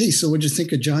 "Hey, so what'd you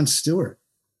think of Jon Stewart?"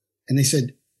 And they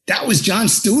said, "That was Jon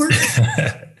Stewart?"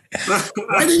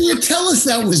 Why didn't you tell us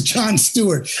that was Jon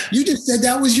Stewart? You just said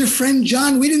that was your friend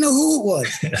John. We didn't know who it was.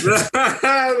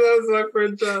 That was my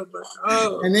friend John.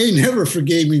 Oh. And they never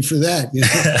forgave me for that.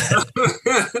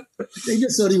 They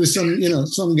just thought he was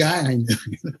some guy I knew.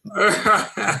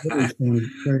 Very funny.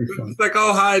 Very funny. It's like,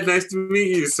 "Oh, hi, nice to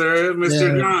meet you, sir,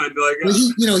 Mr. John."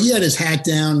 Well, he had his hat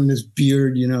down and his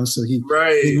beard, so he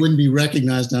wouldn't be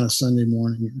recognized on a Sunday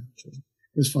morning. So it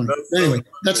was funny. Anyway,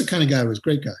 that's the kind of guy who was.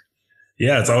 Great guy.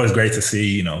 Yeah, it's always great to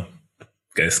see,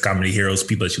 guys, comedy heroes,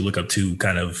 people that you look up to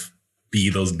kind of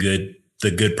be the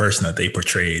good person that they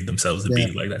portrayed themselves to be.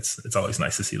 Like it's always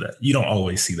nice to see that. You don't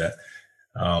always see that.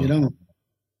 You don't.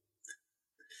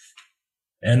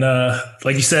 And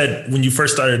like you said, when you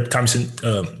first started, it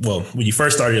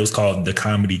was called The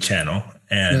Comedy Channel,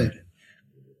 and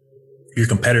your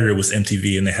competitor was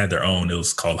MTV, and they had their own. It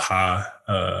was called Ha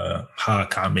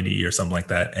Comedy or something like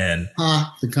that. And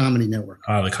the Comedy Network.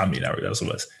 The Comedy Network. That was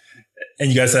what it was. And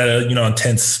you guys had a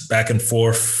intense back and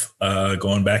forth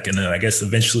going back, and then I guess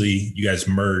eventually you guys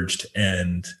merged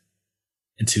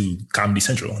into Comedy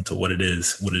Central, into what it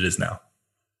is now.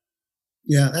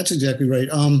 Yeah, that's exactly right.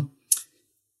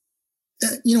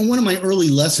 One of my early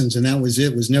lessons, and that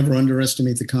was never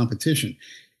underestimate the competition.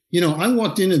 I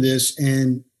walked into this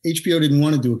and HBO didn't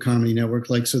want to do a comedy network.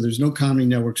 So there's no comedy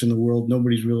networks in the world.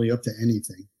 Nobody's really up to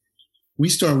anything. We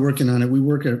start working on it. We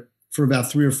work for about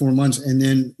 3 or 4 months, and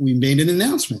then we made an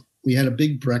announcement. We had a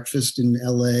big breakfast in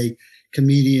LA,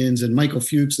 comedians, and Michael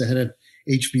Fuchs, the head of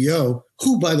HBO,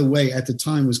 who, by the way, at the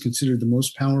time was considered the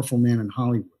most powerful man in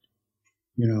Hollywood.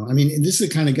 This is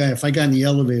the kind of guy, if I got in the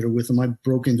elevator with him, I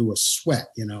broke into a sweat,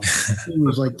 He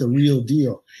was like the real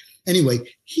deal. Anyway,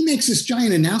 he makes this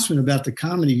giant announcement about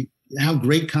how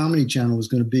great Comedy Channel was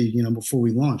going to be, before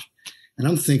we launched. And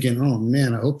I'm thinking, oh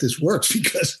man, I hope this works,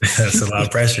 because that's a lot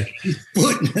of pressure.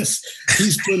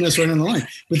 He's putting us right on the line.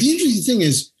 But the interesting thing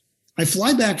is, I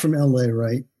fly back from LA,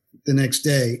 right, the next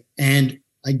day, and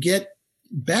I get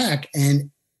back,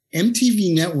 and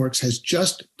MTV Networks has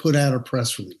just put out a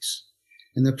press release.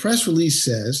 And the press release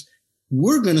says,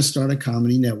 we're going to start a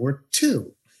comedy network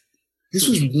too. This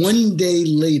was 1 day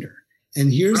later.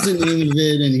 And here's the name of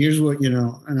it. And here's what,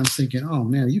 and I'm thinking, oh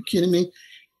man, are you kidding me?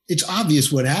 It's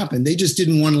obvious what happened. They just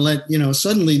didn't want to let,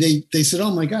 suddenly they said,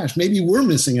 oh my gosh, maybe we're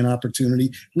missing an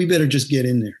opportunity. We better just get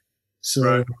in there.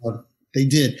 So they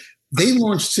did. They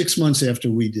launched 6 months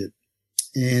after we did.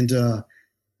 And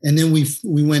then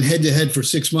we went head to head for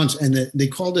 6 months, and they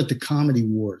called it the Comedy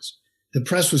Wars. the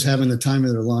press was having the time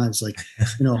of their lives. Like,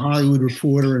 Hollywood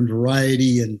Reporter and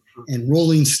Variety and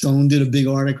Rolling Stone did a big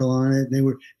article on it.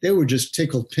 And they were just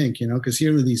tickled pink, because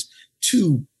here were these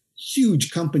two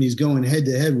huge companies going head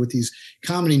to head with these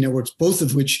comedy networks, both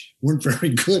of which weren't very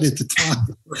good at the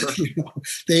time.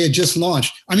 They had just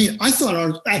launched. I mean, I thought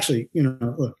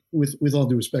look, with all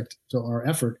due respect to our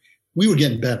effort, we were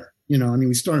getting better.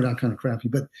 We started out kind of crappy,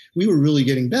 but we were really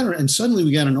getting better. And suddenly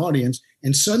we got an audience,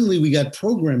 and suddenly we got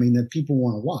programming that people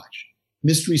want to watch.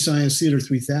 Mystery Science Theater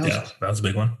 3000. Yeah, that was a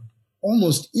big one.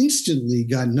 Almost instantly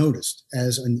got noticed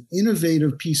as an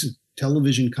innovative piece of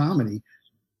television comedy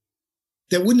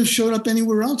that wouldn't have showed up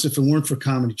anywhere else if it weren't for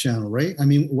Comedy Channel, right? I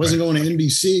mean, it wasn't going to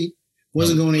NBC,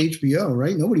 wasn't going to HBO,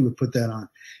 right? Nobody would put that on.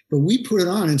 But we put it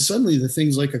on, and suddenly the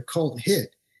thing's like a cult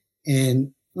hit.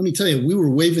 And let me tell you, we were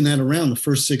waving that around the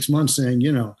first 6 months saying,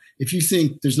 if you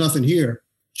think there's nothing here,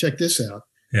 check this out.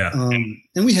 Yeah.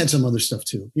 And we had some other stuff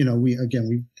too. We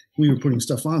were putting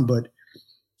stuff on, but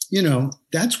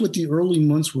that's what the early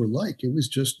months were like. It was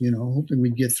just, hoping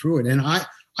we'd get through it. And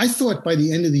I thought by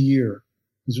the end of the year,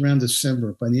 it was around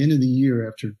December, by the end of the year,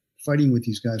 after fighting with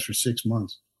these guys for 6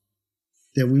 months,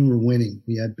 that we were winning.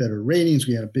 We had better ratings.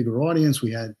 We had a bigger audience.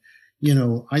 We had,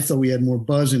 I thought we had more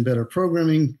buzz and better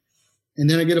programming. And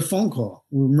then I get a phone call.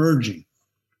 We're merging.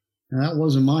 Now, that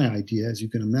wasn't my idea, as you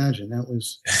can imagine. That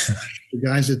was the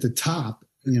guys at the top,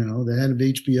 the head of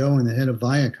HBO and the head of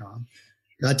Viacom,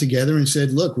 got together and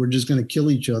said, look, we're just going to kill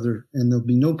each other and there'll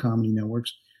be no comedy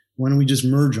networks. Why don't we just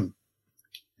merge them?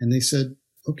 And they said,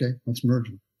 okay, let's merge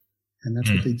them. And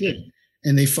that's what they did.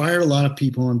 And they fired a lot of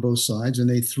people on both sides, and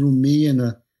they threw me and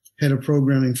the head of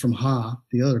programming from HA,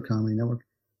 the other comedy network,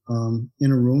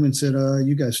 in a room and said,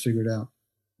 you guys figure it out.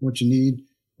 What you need,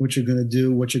 what you're going to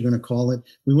do, what you're going to call it.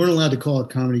 We weren't allowed to call it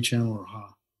Comedy Channel or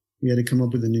HA. We had to come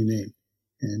up with a new name.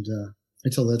 And I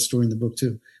tell that story in the book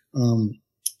too.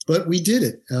 But we did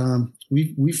it.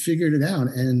 We figured it out.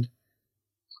 And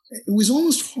it was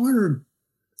almost harder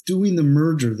doing the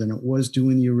merger than it was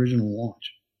doing the original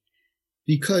launch,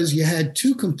 because you had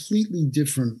two completely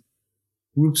different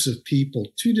groups of people,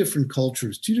 two different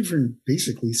cultures, two different,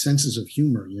 basically, senses of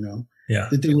humor,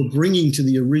 that they were bringing to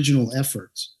the original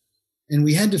efforts. And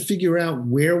we had to figure out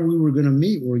where we were going to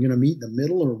meet. Were we going to meet in the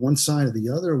middle or one side or the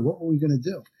other? What were we going to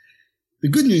do? The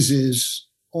good news is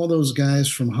all those guys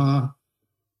from HA,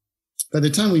 by the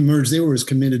time we merged, they were as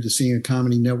committed to seeing a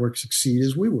comedy network succeed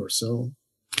as we were. So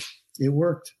it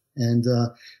worked. And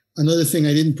another thing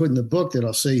I didn't put in the book that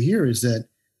I'll say here is that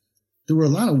there were a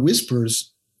lot of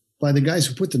whispers by the guys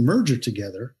who put the merger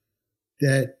together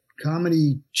that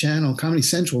Comedy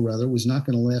Central was not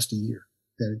going to last a year,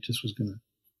 that it just was going to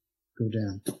go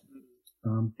down.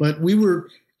 But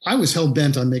I was hell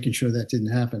bent on making sure that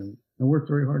didn't happen. I worked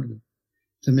very hard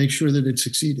to make sure that it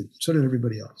succeeded. So did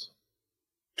everybody else.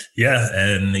 Yeah.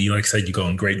 And like I said, you go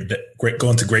into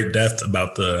great depth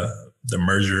about the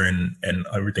merger and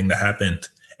everything that happened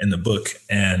in the book.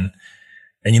 And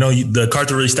the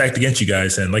cards were really stacked against you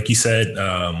guys. And like you said,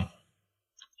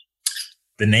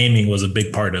 the naming was a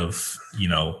big part of,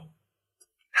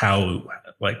 how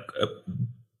the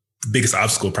biggest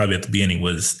obstacle probably at the beginning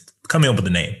was coming up with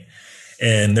a name.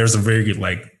 And there's a very good,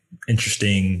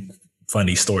 interesting,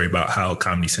 funny story about how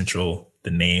Comedy Central,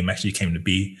 the name actually came to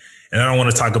be. And I don't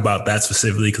want to talk about that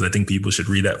specifically because I think people should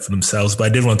read that for themselves. But I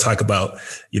did want to talk about,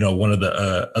 one of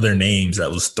the other names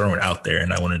that was thrown out there.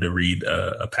 And I wanted to read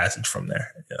a passage from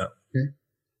there. Yeah. Okay.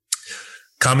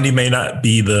 Comedy may not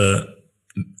be the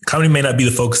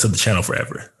focus of the channel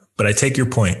forever, but I take your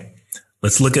point.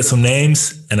 Let's look at some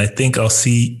names, and I think you'll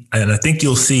see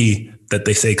that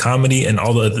they say comedy and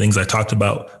all the other things I talked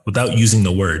about without using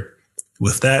the word.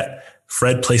 With that,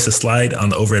 Fred placed a slide on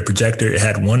the overhead projector. It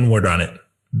had one word on it: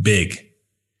 big.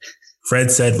 Fred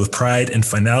said with pride and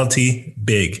finality,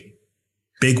 big.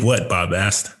 Big what? Bob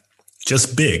asked.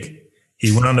 Just big.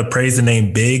 He went on to praise the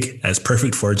name Big as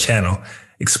perfect for a channel,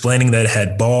 explaining that it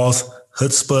had balls,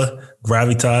 chutzpah,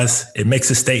 gravitas. It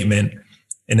makes a statement,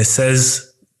 and it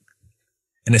says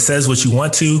what you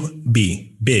want to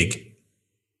be, big.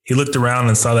 He looked around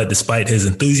and saw that despite his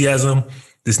enthusiasm,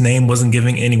 this name wasn't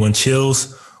giving anyone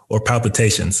chills or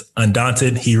palpitations.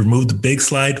 Undaunted, he removed the big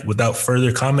slide without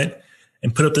further comment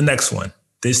and put up the next one.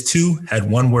 This too had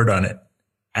one word on it: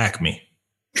 Acme.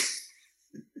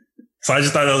 So I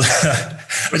just thought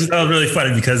it was really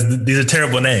funny because these are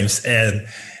terrible names, and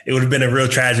it would have been a real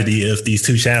tragedy if these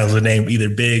two channels were named either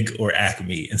Big or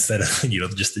Acme instead of,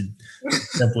 just a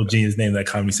simple genius name that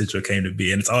Comedy Central came to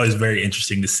be. And it's always very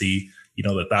interesting to see,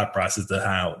 the thought process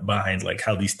behind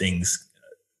how these things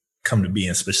come to be,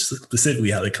 and specifically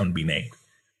how they come to be named.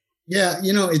 Yeah,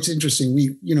 it's interesting.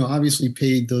 We, obviously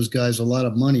paid those guys a lot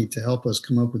of money to help us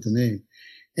come up with the name.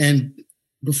 And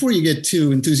before you get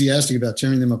too enthusiastic about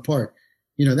tearing them apart,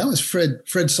 that was Fred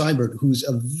Seibert, who's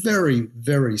a very,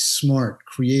 very smart,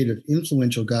 creative,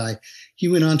 influential guy. He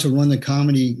went on to run the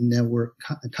Comedy Network,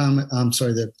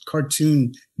 the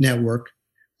Cartoon Network.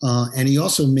 And he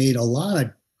also made a lot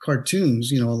of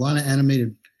cartoons, a lot of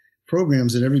animated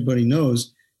programs that everybody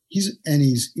knows.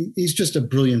 He's just a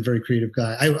brilliant, very creative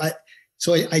guy.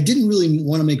 So I didn't really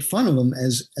want to make fun of him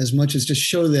as much as just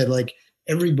show that like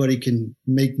everybody can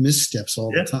make missteps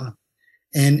all the time.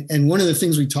 And one of the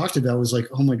things we talked about was like,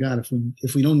 oh my God,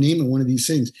 if we don't name it one of these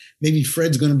things, maybe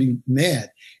Fred's going to be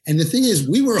mad. And the thing is,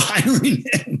 we were hiring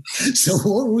him, so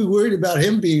what were we worried about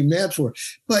him being mad for?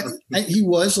 But he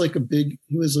was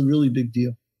a really big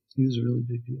deal. He was a really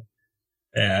big deal.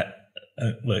 Yeah.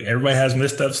 Look, everybody has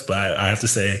missteps, but I have to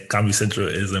say Comedy Central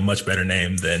is a much better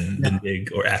name than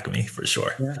Big or Acme for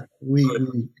sure. Yeah,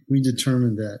 we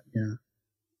determined that. Yeah,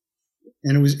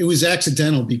 and it was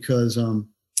accidental because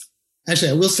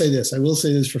actually I will say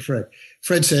this for Fred.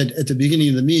 Fred said at the beginning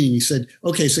of the meeting, he said,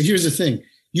 "Okay, so here's the thing.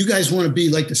 You guys want to be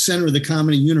like the center of the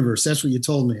comedy universe. That's what you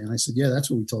told me." And I said, "Yeah, that's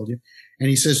what we told you." And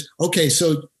he says, "Okay,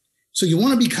 so you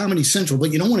want to be Comedy Central,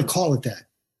 but you don't want to call it that."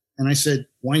 And I said,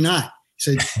 "Why not?" He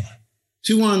said,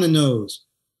 "Too on the nose."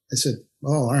 I said,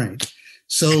 "Oh, all right."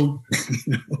 So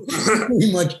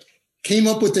pretty much came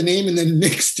up with the name and then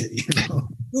mixed it.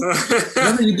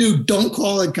 Whatever you do, don't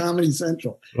call it Comedy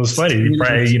Central. It was funny. He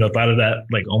probably, thought of that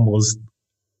like almost.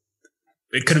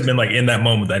 It could have been like in that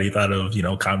moment that he thought of,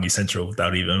 Comedy Central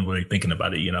without even really thinking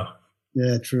about it.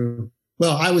 Yeah, true.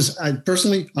 Well, I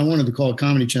personally wanted to call it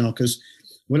Comedy Channel because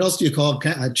what else do you call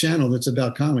a channel that's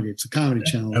about comedy? It's a comedy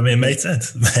channel. I mean, it made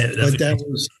sense. But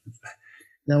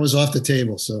that was off the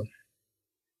table. So,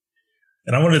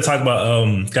 and I wanted to talk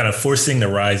about kind of forcing the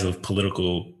rise of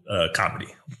political comedy,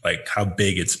 like how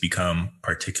big it's become,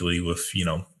 particularly with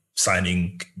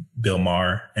signing Bill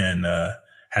Maher and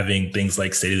having things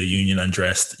like State of the Union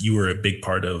Undressed. You were a big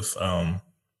part of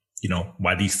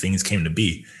why these things came to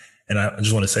be. And I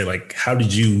just want to say, like, how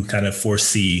did you kind of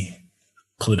foresee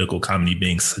political comedy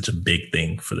being such a big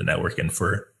thing for the network and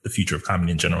for the future of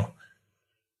comedy in general?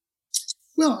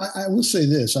 Well, I will say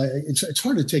this. It's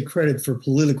hard to take credit for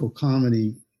political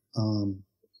comedy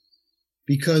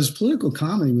because political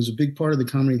comedy was a big part of the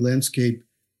comedy landscape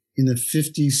in the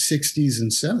 50s, 60s,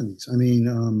 and 70s. I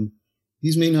mean,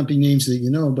 these may not be names that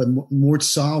you know, but Mort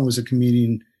Sahl was a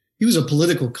comedian. He was a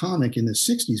political comic in the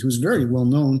 60s who was very well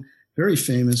known, very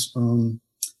famous. And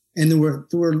there were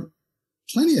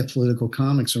plenty of political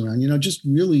comics around, just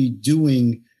really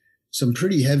doing some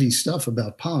pretty heavy stuff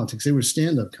about politics. They were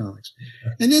stand-up comics.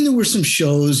 And then there were some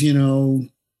shows,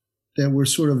 that were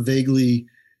sort of vaguely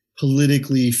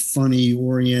politically funny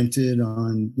oriented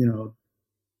on,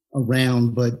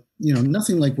 around, but,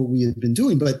 nothing like what we had been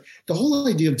doing. But the whole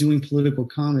idea of doing political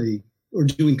comedy or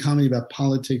doing comedy about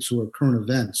politics or current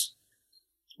events,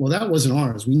 well, that wasn't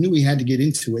ours. We knew we had to get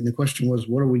into it. And the question was,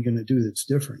 what are we going to do that's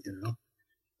different,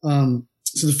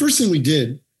 So the first thing we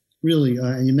did, really,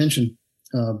 and you mentioned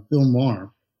Bill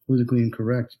Maher, Politically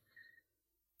Incorrect.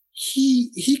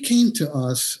 He came to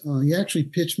us. He actually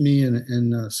pitched me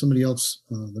and somebody else,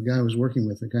 the guy I was working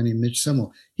with, a guy named Mitch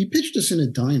Semmel. He pitched us in a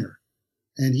diner,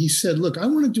 and he said, "Look, I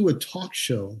want to do a talk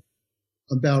show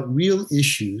about real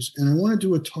issues, and I want to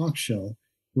do a talk show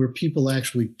where people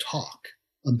actually talk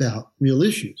about real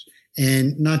issues,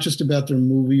 and not just about their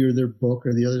movie or their book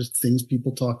or the other things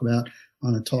people talk about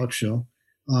on a talk show.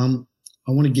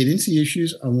 I want to get into the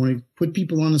issues. I want to put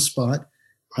people on the spot.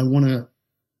 I want to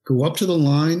go up to the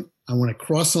line. I want to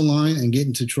cross the line and get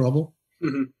into trouble.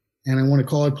 Mm-hmm. And I want to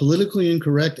call it Politically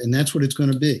Incorrect, and that's what it's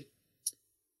going to be."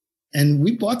 And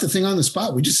we bought the thing on the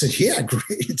spot. We just said, "Yeah, great."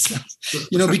 It's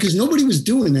because nobody was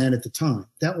doing that at the time.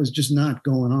 That was just not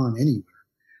going on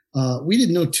anywhere. We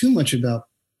didn't know too much about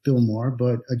Bill Maher,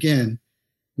 but again,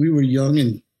 we were young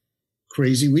and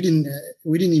crazy. We didn't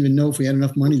even know if we had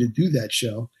enough money to do that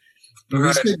show. But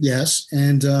we said yes,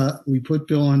 and we put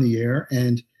Bill on the air.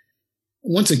 And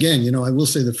once again, I will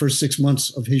say the first 6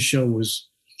 months of his show was,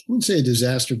 I wouldn't say a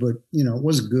disaster, but, it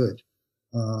wasn't good.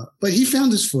 But he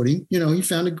found his footing. He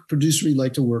found a producer he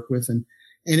liked to work with, and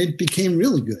it became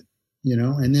really good,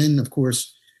 And then, of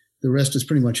course, the rest is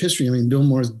pretty much history. I mean, Bill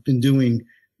Maher's been doing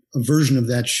a version of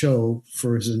that show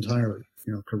for his entire,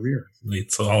 career.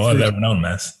 It's all I've ever known him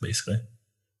as, basically.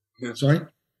 Yeah. Sorry?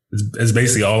 It's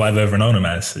basically all I've ever known him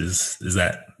as is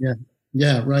that.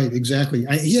 Yeah, right, exactly.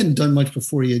 He hadn't done much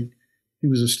before. He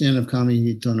was a stand-up comedy.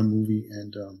 He'd done a movie,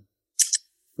 and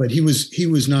but he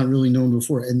was not really known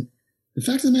before. And the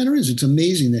fact of the matter is, it's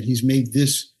amazing that he's made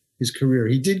this his career.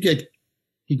 He did get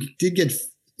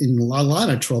in a lot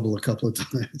of trouble a couple of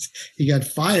times. He got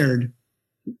fired.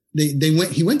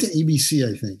 He went to ABC,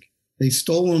 I think. They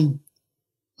stole him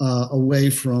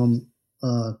away from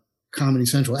Comedy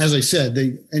Central. As I said,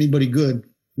 anybody good,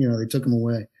 they took him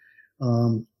away.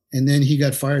 And then he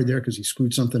got fired there because he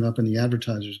screwed something up and the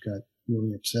advertisers got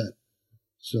really upset.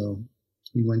 So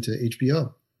he went to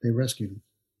HBO. They rescued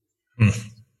him.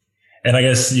 And I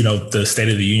guess, the State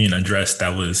of the Union address,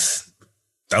 that was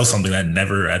something that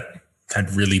never had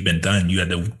really been done. You had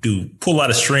to pull a lot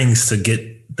of strings to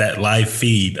get that live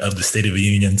feed of the State of the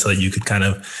Union so that you could kind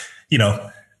of,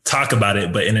 talk about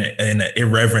it, but in an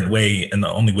irreverent way, in the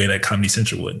only way that Comedy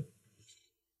Central would.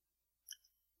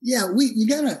 Yeah, you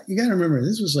gotta remember,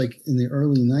 this was like in the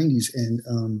early 90s,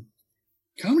 and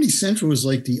Comedy Central was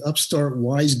like the upstart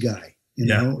wise guy.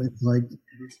 It's like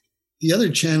the other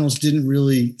channels didn't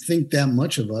really think that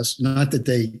much of us. Not that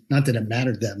it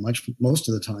mattered that much most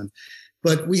of the time,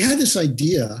 but we had this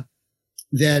idea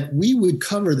that we would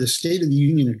cover the State of the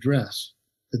Union address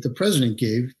that the president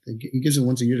gave. He gives it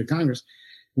once a year to Congress.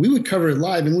 We would cover it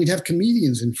live, and we'd have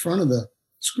comedians in front of the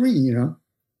screen,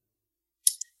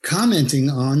 commenting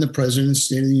on the president's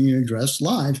State of the Union address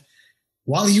live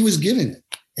while he was giving it.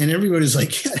 And everybody's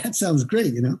like, yeah, that sounds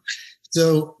great,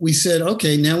 So we said,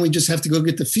 okay, now we just have to go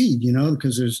get the feed,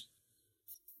 because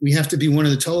we have to be one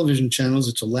of the television channels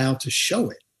that's allowed to show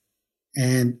it.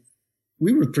 And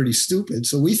we were pretty stupid.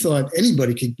 So we thought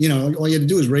anybody could, all you had to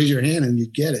do is raise your hand and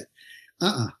you'd get it.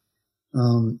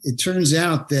 It turns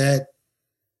out that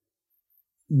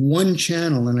one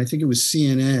channel, and I think it was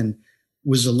CNN,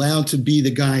 was allowed to be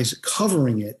the guys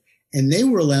covering it, and they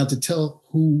were allowed to tell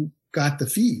who got the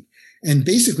feed. And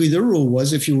basically the rule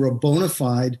was, if you were a bona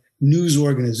fide news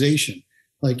organization,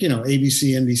 like,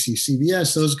 ABC, NBC,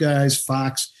 CBS, those guys,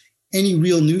 Fox, any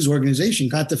real news organization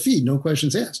got the feed, no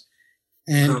questions asked.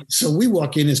 And so we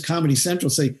walk in as Comedy Central,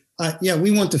 say, yeah,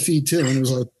 we want the feed too. And it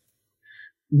was like,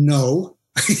 no,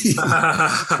 you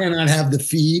cannot have the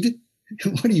feed.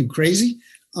 What are you, crazy?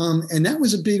 And that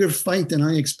was a bigger fight than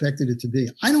I expected it to be.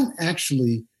 I think I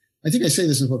say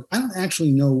this in the book, I don't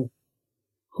actually know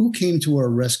who came to our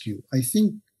rescue. I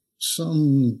think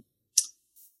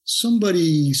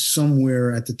somebody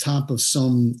somewhere at the top of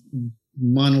some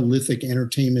monolithic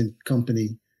entertainment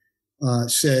company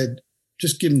said,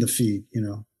 just give him the feed,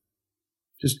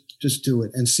 just do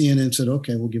it. And CNN said,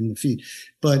 okay, we'll give him the feed.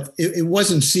 But it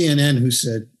wasn't CNN who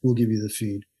said, we'll give you the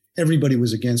feed. Everybody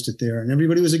was against it there, and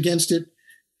everybody was against it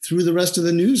through the rest of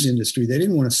the news industry. They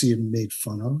didn't want to see it made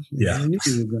fun of. Yeah. They knew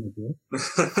we were going to do it.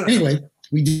 Anyway,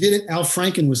 we did it. Al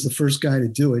Franken was the first guy to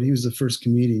do it. He was the first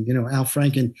comedian. Al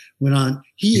Franken went on.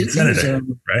 He's a senator,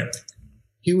 right?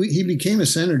 He became a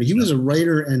senator. He was a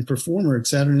writer and performer at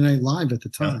Saturday Night Live at the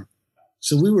time.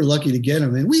 So we were lucky to get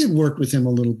him. And we had worked with him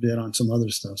a little bit on some other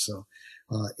stuff. So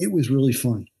it was really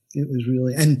fun. It was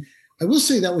really, and I will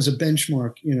say that was a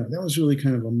benchmark. That was really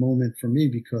kind of a moment for me,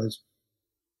 because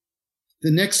the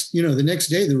next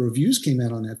day the reviews came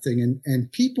out on that thing,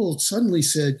 and people suddenly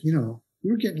said, we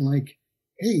were getting like,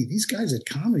 hey, these guys at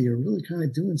Comedy are really kind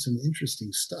of doing some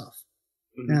interesting stuff.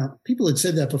 Mm-hmm. Now, people had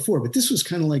said that before, but this was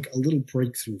kind of like a little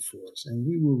breakthrough for us, and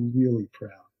we were really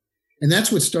proud. And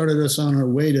that's what started us on our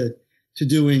way to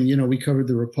doing, we covered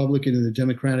the Republican and the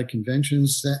Democratic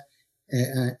conventions,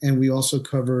 and we also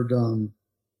covered,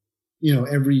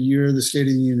 every year the State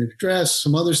of the Union address,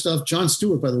 some other stuff. Jon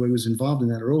Stewart, by the way, was involved in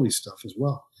that early stuff as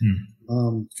well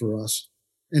for us.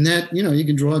 And that, you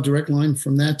can draw a direct line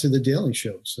from that to The Daily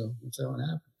Show. So that's how it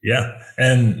happened. Yeah.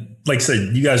 And like I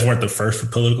said, you guys weren't the first for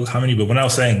political comedy, but when I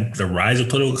was saying the rise of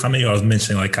political comedy, I was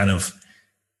mentioning like kind of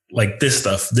like this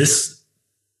stuff, this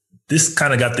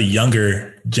kind of got the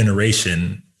younger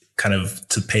generation kind of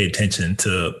to pay attention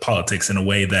to politics in a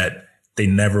way that they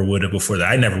never would have before,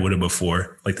 that I never would have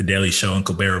before, like The Daily Show and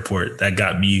Colbert Report. That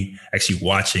got me actually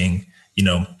watching,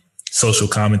 social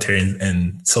commentary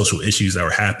and social issues that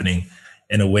were happening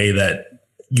in a way that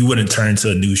you wouldn't turn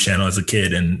to a news channel as a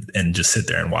kid and just sit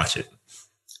there and watch it.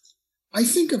 I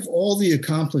think of all the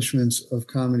accomplishments of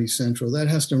Comedy Central, that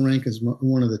has to rank as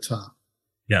one of the top.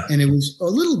 Yeah. And it was a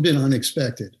little bit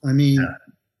unexpected. I mean,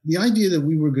 the idea that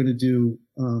we were going to do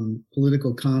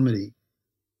political comedy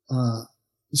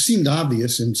seemed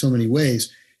obvious in so many ways.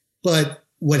 But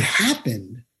what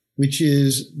happened, which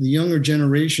is the younger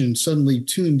generation suddenly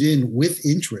tuned in with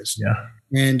interest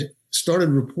and started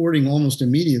reporting almost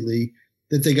immediately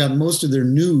that they got most of their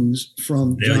news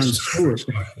from Jon Stewart.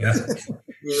 That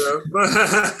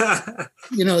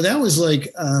was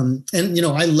like,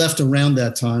 I left around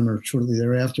that time or shortly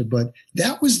thereafter, but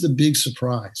that was the big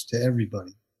surprise to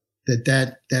everybody.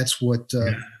 that's what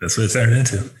that's what it turned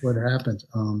into. What happened.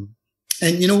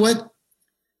 And you know what?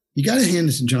 You got to hand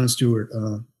this to Jon Stewart.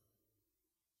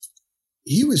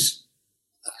 He was,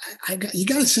 you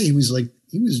got to say, he was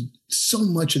so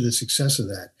much of the success of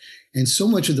that, and so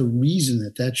much of the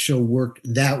reason that show worked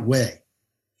that way,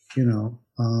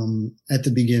 at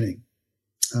the beginning.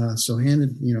 So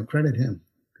credit him,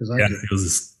 because it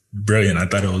was brilliant. I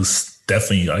thought it was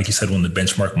definitely, like you said, one of the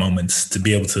benchmark moments to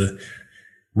be able to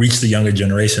reach the younger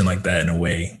generation like that in a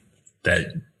way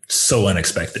that so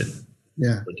unexpected.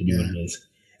 Yeah. To be what it is.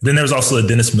 Then there was also the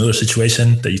Dennis Miller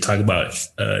situation that you talk about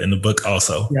in the book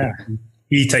also. Yeah.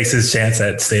 He takes his chance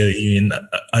at State of the Union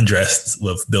undressed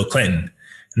with Bill Clinton.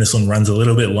 And this one runs a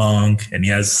little bit long, and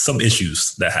he has some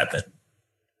issues that happen.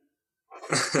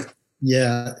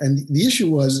 Yeah. And the issue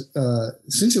was,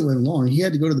 since it went long, he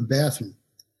had to go to the bathroom.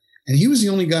 And he was the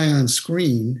only guy on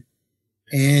screen,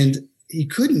 and he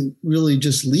couldn't really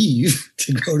just leave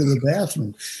to go to the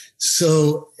bathroom.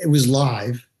 So it was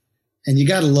live. And you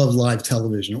got to love live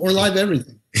television or live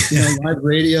everything, live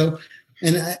radio.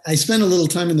 And I spent a little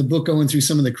time in the book going through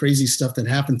some of the crazy stuff that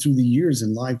happened through the years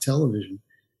in live television,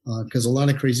 because a lot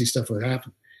of crazy stuff would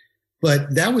happen.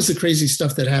 But that was the crazy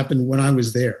stuff that happened when I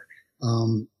was there.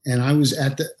 And I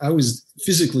was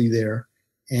physically there,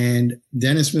 and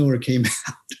Dennis Miller came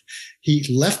out. He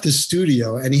left the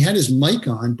studio and he had his mic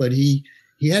on, but he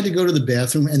had to go to the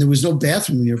bathroom, and there was no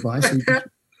bathroom nearby. So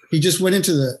he just went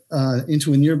into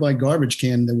a nearby garbage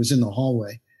can that was in the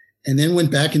hallway, and then went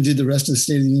back and did the rest of the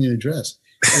State of the Union address.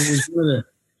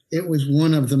 It was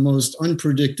one of the most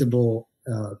unpredictable,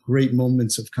 great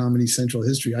moments of Comedy Central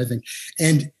history, I think.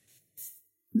 And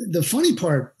the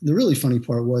really funny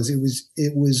part was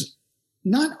it was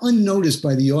not unnoticed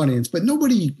by the audience, but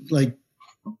nobody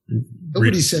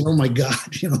said, "Oh my God,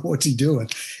 what's he doing?"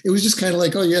 It was just kind of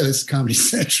like, "Oh yeah, this is Comedy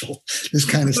Central." This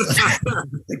kind of stuff.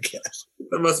 I guess.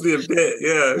 That must be a bit,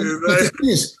 yeah. But the thing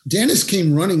is, Dennis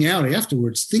came running out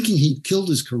afterwards thinking he'd killed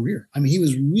his career. I mean, he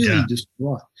was really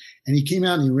distraught. And he came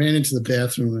out and he ran into the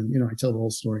bathroom, and, I tell the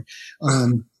whole story.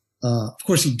 Of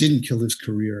course, he didn't kill his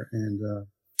career, and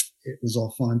it was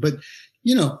all fun. But,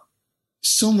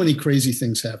 so many crazy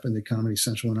things happened at Comedy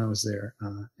Central when I was there.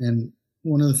 And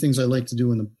one of the things I wanted to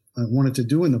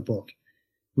do in the book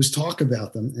was talk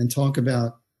about them, and talk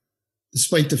about,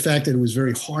 despite the fact that it was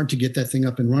very hard to get that thing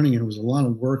up and running, and it was a lot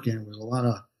of work, and it was a lot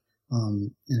of,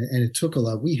 and it took a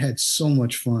lot. We had so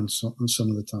much fun some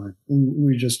of the time.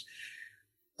 We just,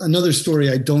 another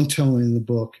story I don't tell in the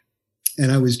book,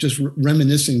 and I was just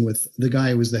reminiscing with the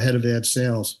guy who was the head of ad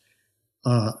sales.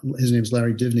 His name's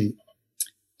Larry Divney.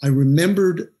 I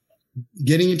remembered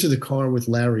getting into the car with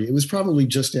Larry. It was probably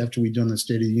just after we'd done the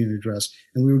State of the Union address,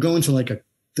 and we were going to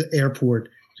the airport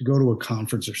to go to a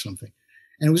conference or something.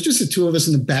 And it was just the two of us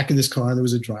in the back of this car. There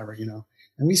was a driver, and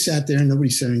we sat there and nobody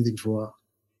said anything for a while.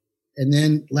 And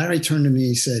then Larry turned to me and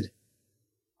he said,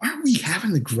 "Aren't we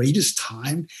having the greatest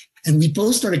time?" And we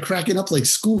both started cracking up like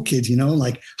school kids,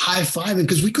 like high-fiving,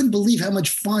 because we couldn't believe how much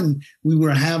fun we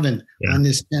were having on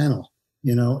this channel,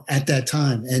 at that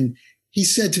time. And he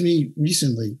said to me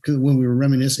recently, when we were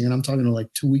reminiscing, and I'm talking to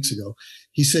 2 weeks ago,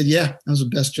 he said, "Yeah, that was the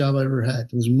best job I ever had.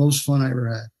 It was the most fun I ever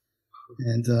had."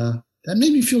 And that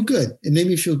made me feel good. It made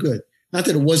me feel good. Not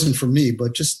that it wasn't for me,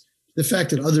 but just the fact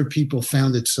that other people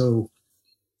found it so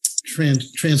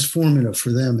transformative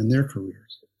for them in their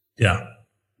careers. Yeah.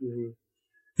 Mm-hmm.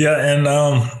 Yeah. And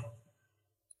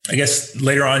I guess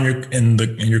later on in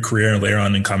your career, and later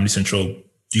on in Comedy Central,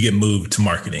 you get moved to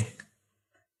marketing.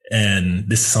 And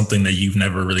this is something that you've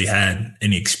never really had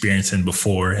any experience in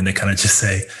before. And they kind of just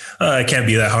say, "Oh, it can't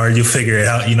be that hard. You'll figure it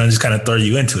out," just kind of throw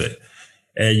you into it.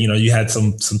 And, you had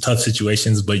some tough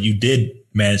situations, but you did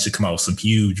manage to come out with some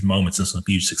huge moments and some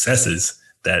huge successes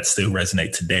that still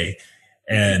resonate today.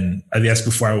 And I guess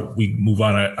before we move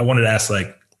on, I wanted to ask,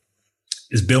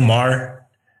 is Bill Maher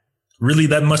really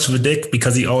that much of a dick?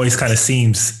 Because he always kind of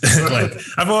seems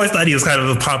I've always thought he was kind of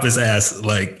a pompous ass,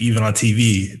 even on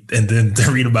TV. And then to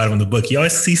read about him in the book, he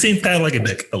seems kind of like a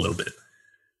dick a little bit.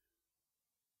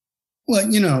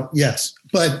 Well, yes.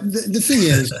 But the thing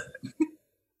is,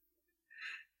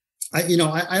 I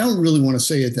don't really want to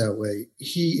say it that way.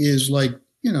 He is like,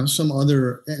 some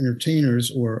other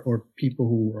entertainers or people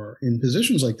who are in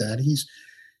positions like that.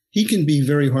 He can be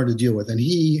very hard to deal with, and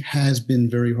he has been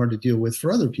very hard to deal with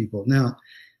for other people. Now,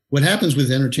 what happens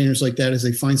with entertainers like that is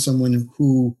they find someone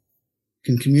who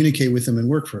can communicate with them and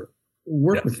work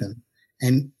with him.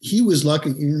 And he was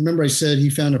lucky. You remember I said he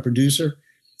found a producer?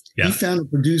 Yeah. He found a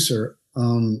producer,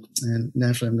 and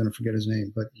naturally I'm going to forget his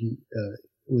name, but he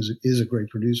is a great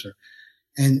producer.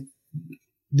 And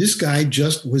this guy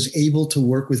just was able to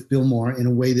work with Bill Maher in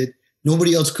a way that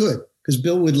nobody else could, because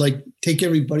Bill would like take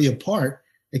everybody apart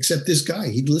except this guy.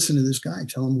 He'd listen to this guy,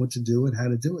 tell him what to do and how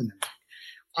to do it.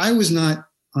 I was not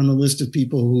on the list of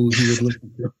people who he would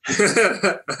listen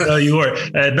to. No, you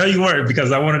weren't. No, you weren't,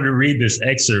 because I wanted to read this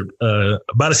excerpt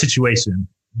about a situation.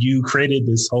 You created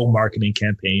this whole marketing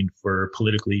campaign for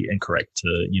Politically Incorrect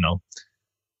to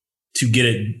get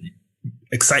it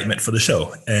excitement for the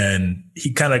show. And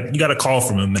you got a call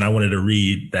from him, and I wanted to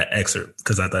read that excerpt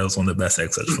because I thought it was one of the best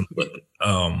excerpts from the book.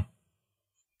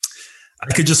 I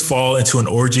could just fall into an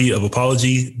orgy of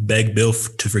apology, beg Bill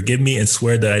to forgive me, and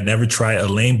swear that I'd never try a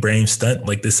lame brain stunt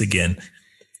like this again.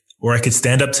 Or I could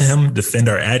stand up to him, defend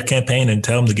our ad campaign, and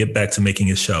tell him to get back to making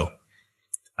his show.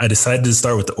 I decided to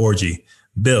start with the orgy.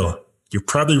 Bill, you're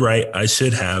probably right. I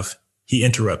should have. He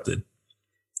interrupted.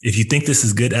 If you think this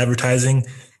is good advertising,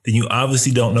 then you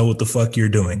obviously don't know what the fuck you're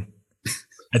doing.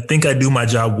 I think I do my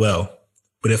job well,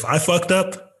 but if I fucked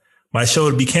up, my show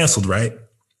would be canceled, right?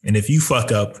 And if you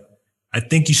fuck up, I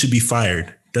think you should be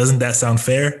fired. Doesn't that sound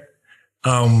fair?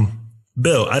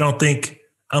 Bill, I don't think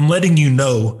I'm letting you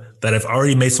know that I've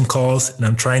already made some calls and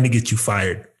I'm trying to get you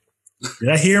fired. Did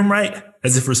I hear him right?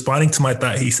 As if responding to my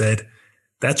thought, he said,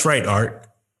 that's right, Art.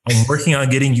 I'm working on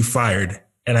getting you fired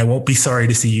and I won't be sorry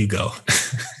to see you go.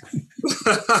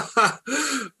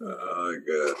 Oh,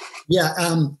 good. Yeah.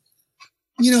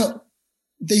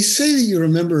 They say that you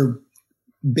remember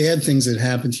bad things that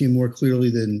happened to you more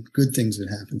clearly than good things that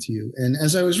happened to you. And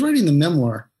as I was writing the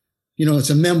memoir,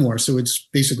 it's a memoir, so it's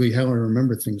basically how I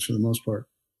remember things for the most part.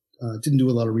 Didn't do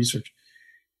a lot of research.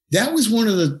 That was one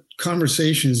of the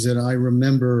conversations that I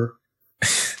remember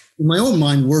in my own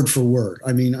mind, word for word.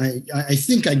 I mean, I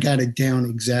think I got it down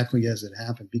exactly as it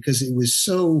happened because it was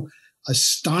so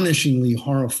astonishingly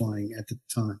horrifying at the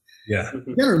time. Yeah.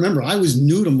 You got to remember, I was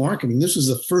new to marketing. This was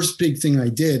the first big thing I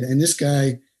did. And this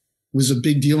guy was a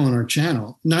big deal on our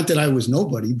channel. Not that I was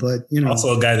nobody, but,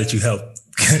 Also a guy that you helped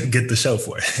get the show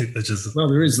for. Well,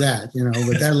 there is that,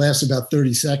 but that lasts about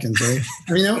 30 seconds, right?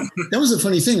 I mean, that was a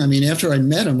funny thing. I mean, after I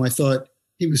met him, I thought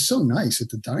he was so nice at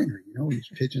the diner, he was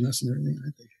pitching us and everything. I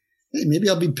think, hey, maybe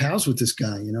I'll be pals with this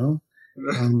guy,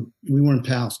 we weren't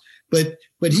pals, but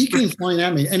he came flying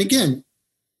at me. And again,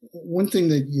 one thing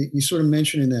that you sort of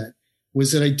mentioned in that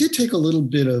was that I did take a little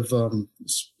bit of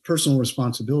personal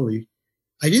responsibility.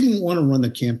 I didn't want to run the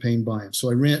campaign by him.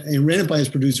 So I ran it by his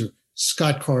producer,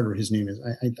 Scott Carter, his name is.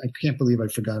 I can't believe I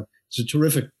forgot. He's a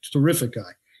terrific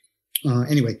guy.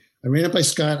 Anyway, I ran it by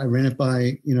Scott. I ran it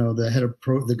by, the head of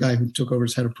the guy who took over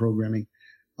as head of programming.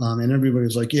 And everybody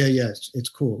was like, yeah, it's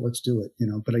cool. Let's do it.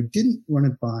 But I didn't run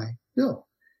it by Bill.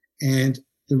 And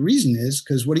the reason is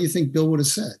because what do you think Bill would have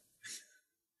said?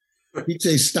 He'd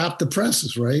say, stop the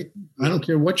presses, right? I don't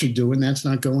care what you're doing. That's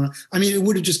not going on. I mean, it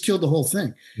would have just killed the whole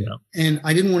thing. Yeah. And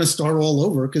I didn't want to start all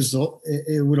over because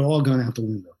it would have all gone out the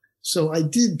window. So I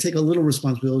did take a little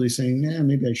responsibility saying,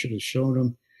 maybe I should have showed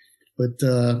him. But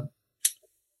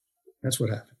that's what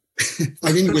happened.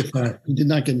 I didn't get fired. He did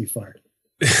not get me fired.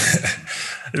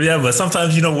 Yeah, but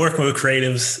sometimes, working with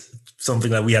creatives,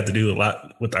 something that we have to do a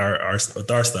lot with our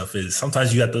stuff is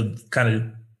sometimes you have to kind of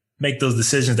make those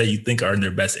decisions that you think are in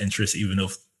their best interest, even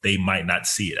if they might not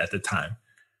see it at the time.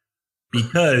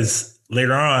 Because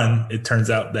later on, it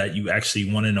turns out that you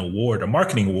actually won an award, a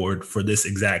marketing award for this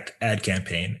exact ad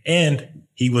campaign. And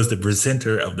he was the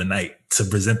presenter of the night to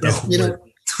present the award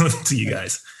to you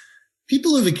guys.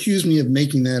 People have accused me of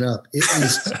making that up. It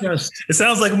is just... It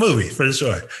sounds like a movie, for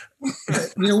sure.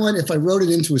 You know what? If I wrote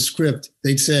it into a script,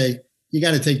 they'd say, you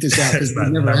got to take this out because it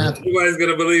never happened. Nobody's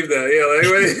going to believe that. Yeah.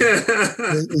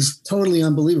 It's totally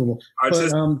unbelievable.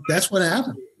 But that's what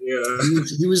happened. Yeah.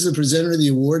 He was the presenter of the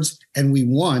awards and we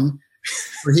won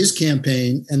for his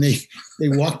campaign. And they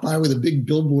walked by with a big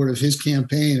billboard of his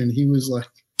campaign. And he was like,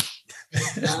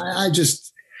 it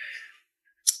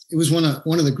was one of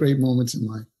the great moments of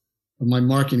my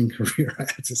marketing career, I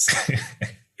have to say.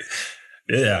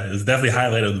 Yeah, it was definitely a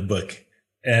highlight of the book.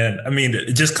 And I mean,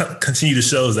 it just continued to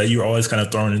show that you're always kind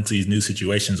of thrown into these new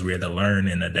situations where you had to learn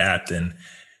and adapt and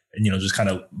just kind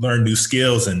of learn new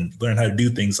skills and learn how to do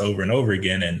things over and over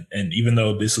again. And even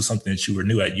though this was something that you were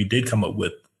new at, you did come up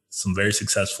with some very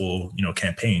successful,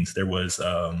 campaigns. There was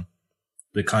the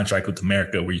contract with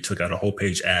America where you took out a whole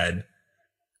page ad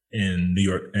in New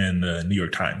York and the New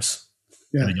York Times.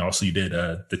 Yeah. And then you did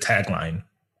the tagline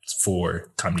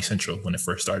for Comedy Central when it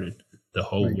first started, the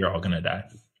whole right. We're all gonna die.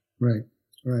 Right.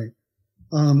 Let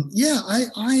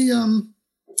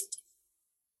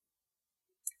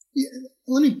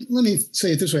me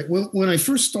say it this way. When I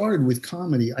first started with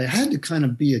comedy, I had to kind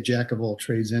of be a jack of all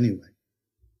trades anyway.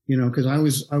 because I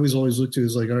was always looked to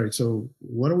as like, all right, so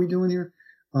what are we doing here?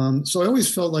 So I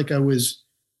always felt like I was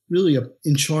really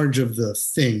in charge of the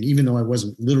thing, even though I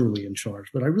wasn't literally in charge.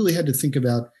 But I really had to think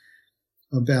about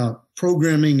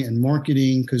programming and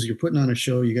marketing, because you're putting on a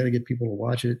show, you got to get people to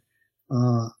watch it,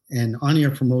 and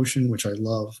on-air promotion, which I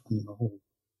love. I mean,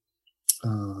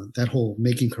 that whole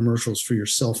making commercials for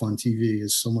yourself on TV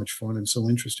is so much fun and so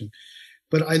interesting.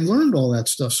 But I learned all that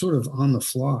stuff sort of on the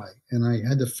fly, and I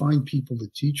had to find people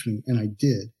to teach me, and I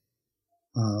did,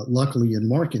 luckily, in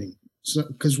marketing. So,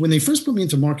 because when they first put me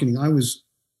into marketing, I was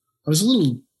a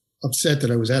little upset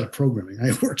that I was out of programming.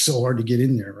 I worked so hard to get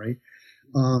in there, right?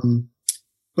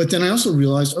 But then I also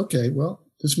realized, okay, well,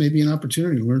 this may be an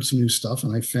opportunity to learn some new stuff.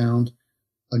 And I found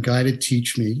a guy to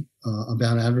teach me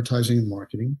about advertising and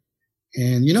marketing.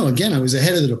 And, again, I was the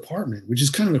head of the department, which is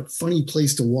kind of a funny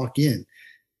place to walk in.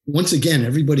 Once again,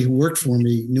 everybody who worked for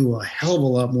me knew a hell of a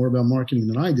lot more about marketing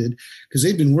than I did, because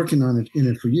they'd been working on it in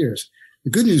it for years.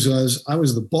 The good news was I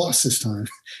was the boss this time,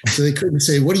 so they couldn't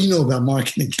say, "What do you know about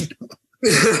marketing?"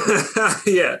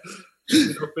 Yeah.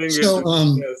 So,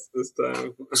 this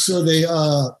time. So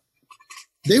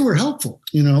they were helpful,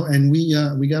 and we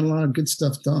got a lot of good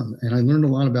stuff done, and I learned a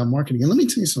lot about marketing. And let me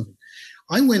tell you something.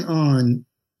 I went on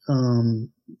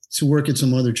to work at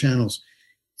some other channels,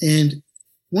 and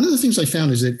one of the things I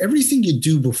found is that everything you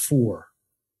do before,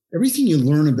 everything you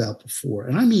learn about before,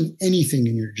 and I mean anything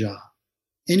in your job,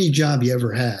 any job you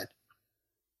ever had,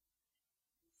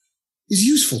 is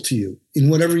useful to you in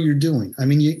whatever you're doing. I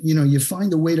mean, you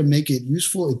find a way to make it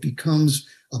useful. It becomes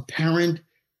apparent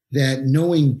that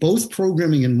knowing both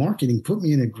programming and marketing put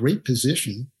me in a great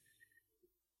position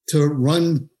to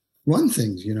run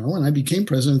things, and I became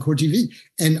president of Core TV.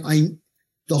 And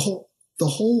the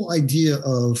whole idea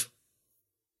of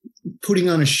putting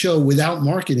on a show without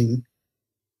marketing,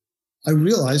 I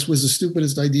realized was the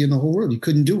stupidest idea in the whole world. You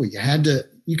couldn't do it.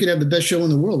 You could have the best show in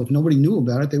the world. If nobody knew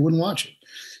about it, they wouldn't watch it.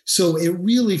 So it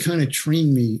really kind of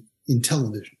trained me in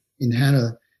television, in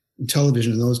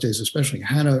television in those days, especially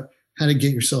how to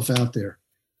get yourself out there,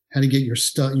 how to get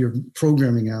your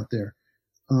programming out there.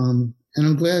 And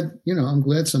I'm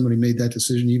glad somebody made that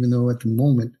decision, even though at the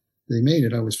moment they made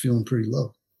it, I was feeling pretty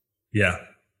low. Yeah.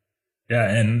 Yeah.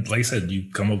 And like I said,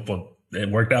 it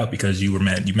worked out because you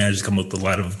managed to come up with a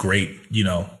lot of great,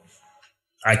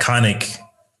 iconic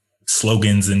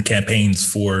slogans and campaigns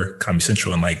for Comedy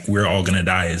Central, and like "We're All Gonna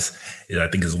Die" I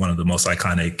think is one of the most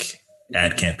iconic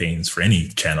ad campaigns for any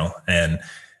channel. And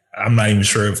I'm not even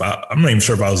sure if I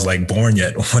was like born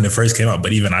yet when it first came out,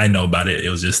 but even I know about it. It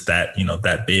was just that,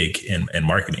 that big in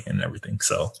marketing and everything.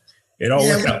 So it all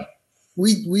worked out.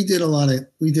 We did a lot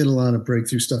of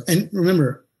breakthrough stuff. And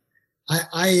remember,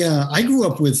 I grew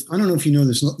up with, I don't know if you know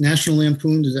this, National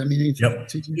Lampoon. Does that mean anything?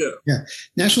 Yep. Yeah.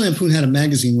 National Lampoon had a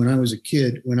magazine when I was a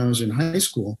kid, when I was in high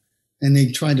school, and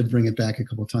they tried to bring it back a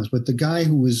couple of times. But the guy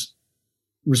who was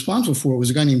responsible for it was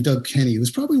a guy named Doug Kenny, who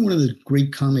was probably one of the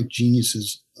great comic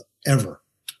geniuses ever.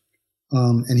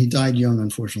 And he died young,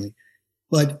 unfortunately.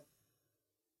 But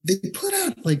they put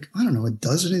out like, I don't know, a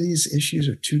dozen of these issues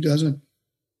or 24.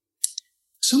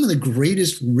 Some of the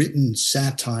greatest written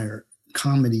satire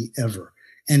comedy ever.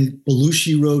 And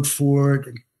Belushi wrote for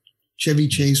it, Chevy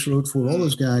Chase wrote for it, all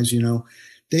those guys,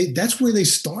 that's where they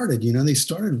started, they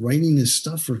started writing this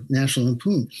stuff for National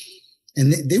Lampoon.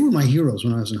 And they were my heroes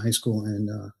when I was in high school. And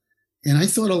I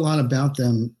thought a lot about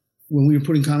them when we were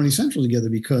putting Comedy Central together,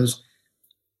 because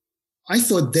I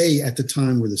thought they, at the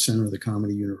time, were the center of the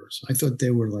comedy universe. I thought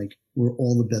they were like where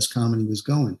all the best comedy was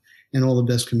going and all the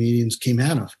best comedians came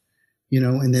out of,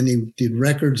 and then they did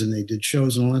records and they did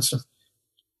shows and all that stuff.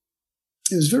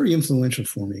 It was very influential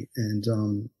for me.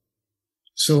 And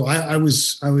so I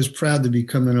was proud to be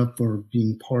coming up or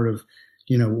being part of,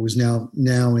 what was now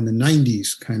in the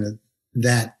 90s, kind of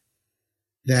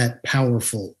that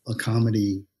powerful a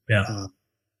comedy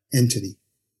entity.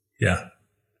 Yeah.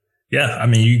 Yeah. I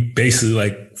mean, you basically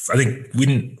I think we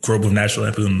didn't grow up with National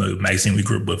Lampoon, the magazine. We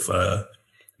grew up with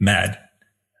Mad.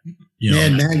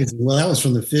 Mad Magazine. Well, that was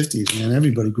from the 50s, man.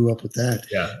 Everybody grew up with that.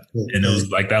 Yeah. And it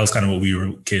was like, that was kind of what we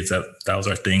were kids. That was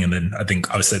our thing. And then I think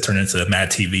obviously it turned into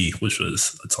Mad TV, which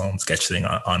was its own sketch thing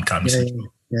on Comedy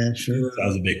Central. Yeah, sure. So that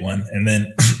was a big one. And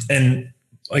then, and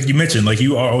like you mentioned, like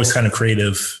you are always kind of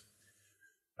creative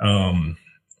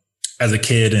as a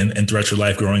kid and throughout your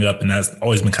life growing up. And that's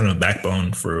always been kind of a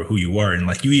backbone for who you are. And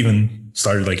like you even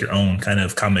started like your own kind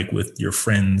of comic with your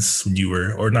friends when you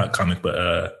were, or not comic,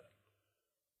 but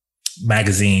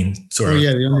magazine sort of. The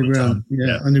underground,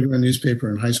 underground newspaper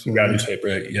in high school. Underground newspaper,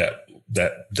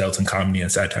 that dealt in comedy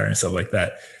and satire and stuff like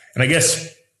that. And I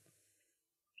guess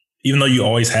even though you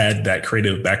always had that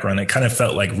creative background, it kind of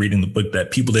felt like reading the book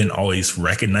that people didn't always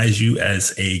recognize you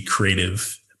as a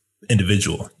creative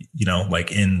individual,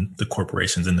 like in the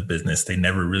corporations, in the business. They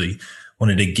never really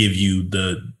wanted to give you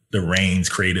the reins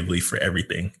creatively for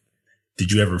everything.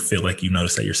 Did you ever feel like you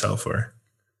noticed that yourself, or?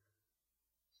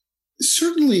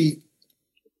 Certainly,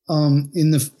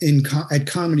 at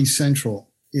Comedy Central,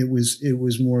 it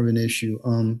was more of an issue,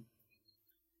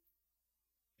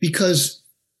 because,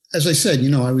 as I said,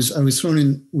 I was thrown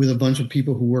in with a bunch of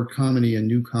people who worked comedy and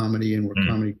knew comedy and were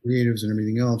comedy creatives and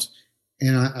everything else,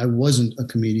 and I wasn't a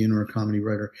comedian or a comedy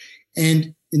writer.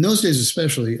 And in those days,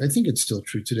 especially, I think it's still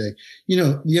true today.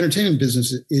 The entertainment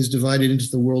business is divided into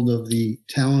the world of the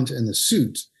talent and the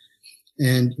suits,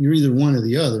 and you're either one or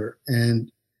the other.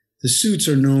 And the suits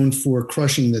are known for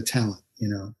crushing the talent.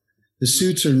 The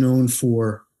suits are known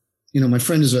for, my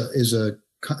friend is a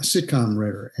sitcom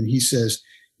writer, and he says,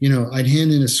 I'd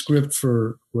hand in a script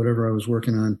for whatever I was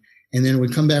working on, and then it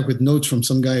would come back with notes from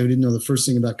some guy who didn't know the first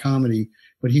thing about comedy,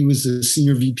 but he was the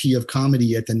senior VP of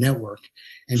comedy at the network,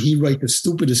 and he'd write the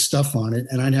stupidest stuff on it,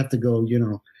 and I'd have to go,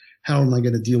 how am I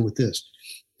going to deal with this?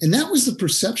 And that was the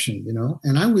perception,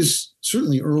 and I was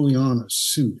certainly early on a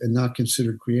suit and not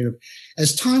considered creative.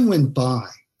 As time went by,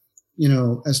 by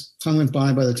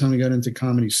the time I got into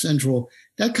Comedy Central,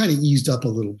 that kind of eased up a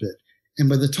little bit. And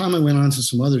by the time I went on to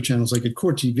some other channels, like at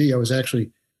Court TV, I was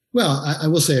actually, I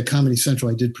will say at Comedy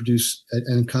Central, I did produce,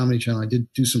 and Comedy Channel, I did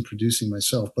do some producing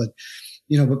myself. But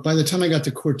by the time I got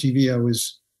to Court TV, I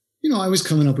was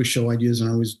coming up with show ideas,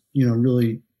 and I was,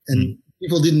 really, and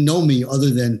people didn't know me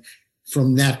other than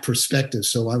from that perspective.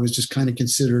 So I was just kind of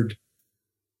considered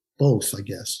both, I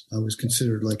guess. I was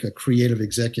considered like a creative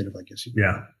executive, I guess.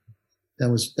 Yeah. That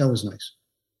was nice.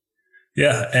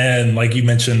 Yeah. And like you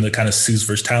mentioned, the kind of suits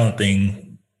versus talent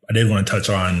thing, I did want to touch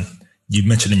on, you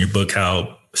mentioned in your book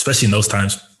how, especially in those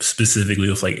times, specifically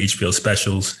with like HBO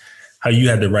specials, how you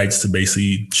had the rights to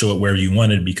basically show it wherever you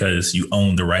wanted because you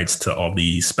owned the rights to all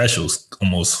these specials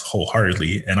almost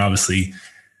wholeheartedly. And obviously,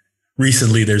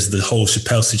 recently there's the whole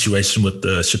Chappelle situation with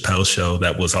the Chappelle Show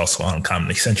that was also on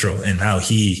Comedy Central, and how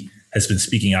he has been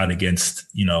speaking out against,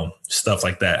 stuff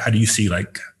like that. How do you see,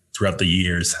 like, throughout the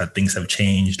years, how things have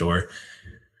changed? Or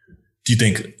do you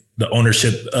think the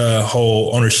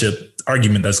whole ownership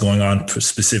argument that's going on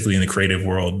specifically in the creative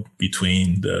world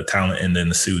between the talent and then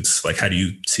the suits, like, how do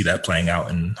you see that playing out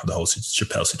in the whole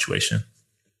Chappelle situation?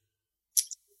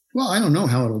 Well, I don't know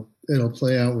how it'll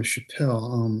play out with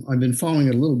Chappelle. I've been following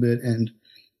it a little bit. And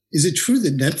is it true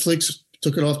that Netflix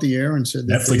took it off the air and said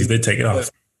that Netflix did take it off?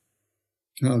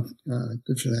 Oh,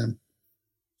 good for them.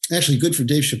 Actually, good for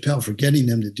Dave Chappelle for getting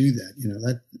them to do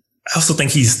that. I also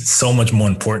think he's so much more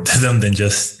important to them than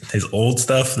just his old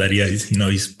stuff, that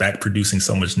he's back producing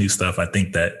so much new stuff. I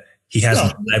think that he has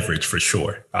leverage for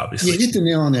sure, obviously. You hit the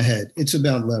nail on the head. It's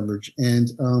about leverage. And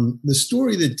the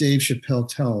story that Dave Chappelle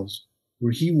tells,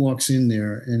 where he walks in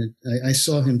there, and I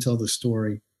saw him tell the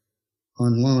story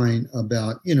online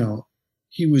about,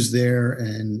 he was there,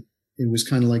 and it was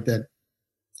kind of like that.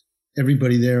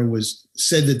 Everybody there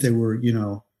said that they were,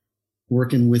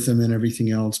 working with him and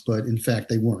everything else, but in fact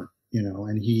they weren't,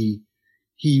 and he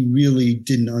really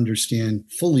didn't understand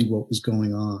fully what was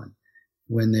going on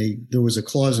when there was a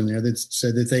clause in there that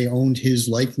said that they owned his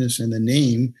likeness and the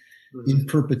name in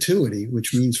perpetuity,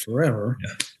 which means forever.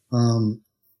 Yeah.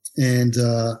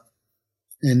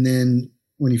 And then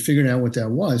when he figured out what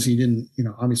that was, he didn't,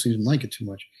 obviously didn't like it too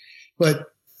much. But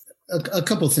a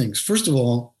couple of things. First of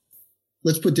all,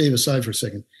 let's put Dave aside for a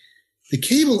second. The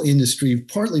cable industry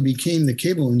partly became the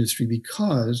cable industry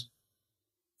because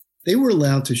they were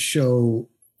allowed to show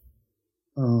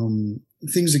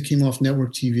things that came off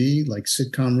network TV, like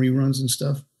sitcom reruns and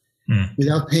stuff,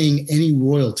 without paying any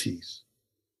royalties.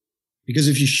 Because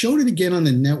if you showed it again on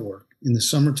the network in the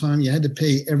summertime, you had to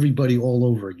pay everybody all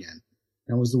over again.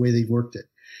 That was the way they worked it.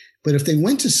 But if they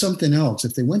went to something else,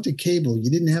 if they went to cable, you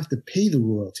didn't have to pay the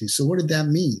royalties. So what did that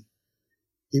mean?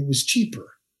 It was cheaper.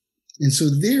 And so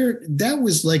that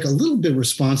was like a little bit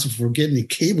responsible for getting the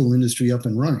cable industry up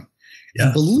and running. Yeah.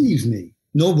 And believe me,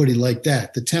 nobody liked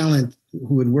that. The talent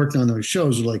who had worked on those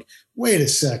shows were like, wait a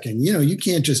second, you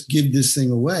can't just give this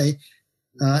thing away.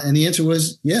 And the answer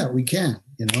was, yeah, we can.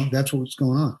 That's what's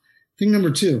going on. Thing number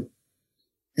two,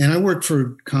 and I worked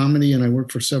for comedy and I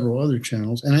worked for several other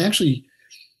channels. And I actually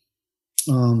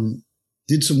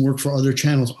did some work for other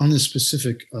channels on this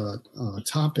specific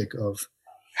topic of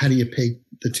how do you pay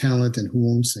the talent and who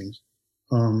owns things.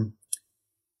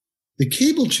 The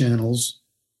cable channels,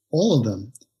 all of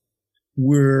them,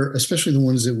 were, especially the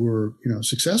ones that were,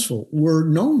 successful, were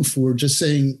known for just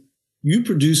saying, you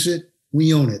produce it,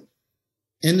 we own it.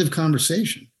 End of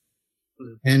conversation.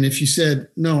 And if you said,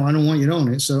 no, I don't want you to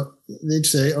own it. So they'd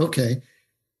say, okay,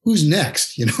 who's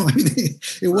next? I mean,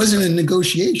 it wasn't a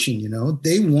negotiation,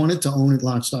 they wanted to own it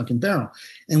lock, stock, and barrel.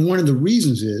 And one of the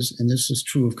reasons is, and this is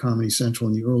true of Comedy Central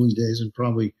in the early days, and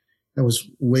probably that was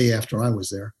way after I was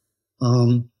there.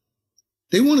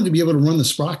 They wanted to be able to run the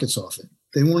sprockets off it.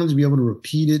 They wanted to be able to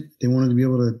repeat it. They wanted to be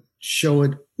able to show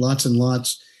it lots and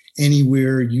lots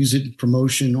anywhere, use it in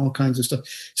promotion, all kinds of stuff.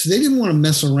 So they didn't want to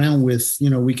mess around with,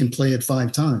 we can play it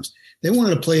 5 times. They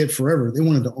wanted to play it forever. They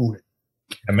wanted to own it.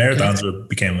 And marathons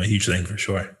became a huge thing for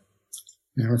sure.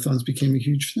 Marathons became a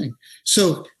huge thing.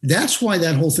 So that's why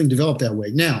that whole thing developed that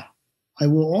way. Now, I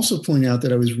will also point out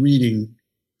that I was reading,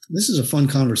 this is a fun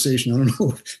conversation. I don't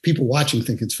know if people watching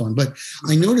think it's fun, but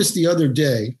I noticed the other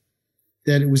day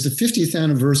that it was the 50th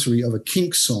anniversary of a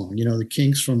Kinks song, the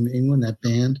Kinks from England, that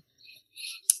band.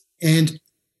 And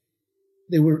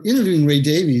they were interviewing Ray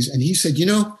Davies, and he said,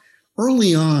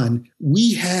 early on,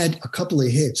 we had a couple of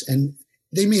hits, and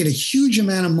they made a huge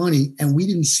amount of money, and we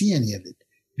didn't see any of it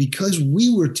because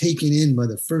we were taken in by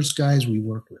the first guys we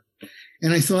worked with.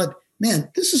 And I thought,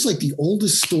 man, this is like the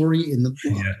oldest story in the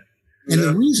book. Yeah. And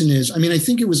the reason is, I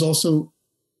think it was also,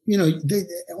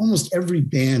 almost every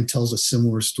band tells a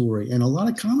similar story, and a lot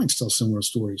of comics tell similar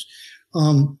stories,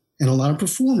 and a lot of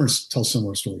performers tell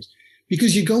similar stories.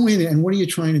 Because you go in and what are you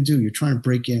trying to do? You're trying to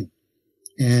break in.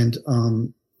 And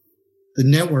the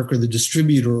network or the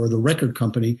distributor or the record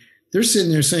company, they're sitting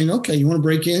there saying, okay, you want to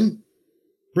break in?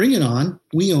 Bring it on.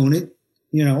 We own it,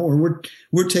 or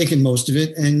we're taking most of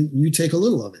it and you take a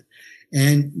little of it.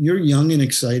 And you're young and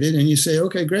excited and you say,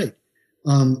 okay, great.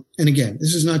 And again,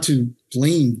 this is not to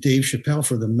blame Dave Chappelle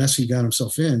for the mess he got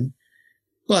himself in,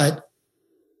 but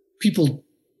people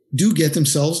do get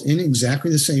themselves in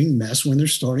exactly the same mess when they're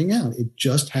starting out. It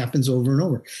just happens over and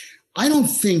over. I don't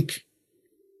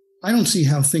see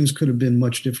how things could have been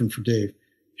much different for Dave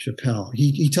Chappelle.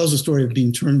 He tells a story of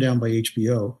being turned down by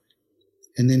HBO,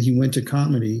 and then he went to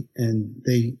comedy and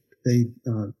they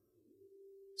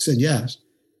said yes.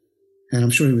 And I'm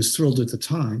sure he was thrilled at the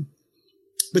time.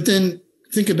 But then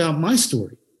think about my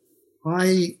story.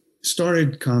 I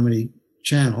started Comedy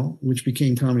Channel, which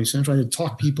became Comedy Central. I had to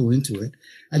talk people into it.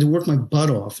 I had to work my butt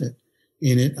off in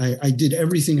it. I did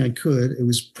everything I could. It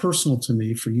was personal to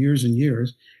me for years and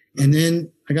years. And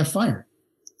then I got fired.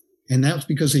 And that was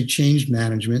because they changed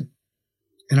management.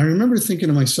 And I remember thinking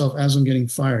to myself as I'm getting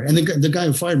fired, and the guy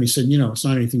who fired me said, it's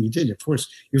not anything you did. Of course,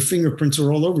 your fingerprints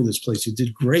are all over this place. You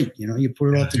did great. You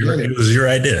put it all together. It was your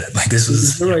idea. This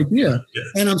was your idea. Yeah.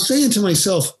 And I'm saying to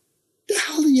myself, the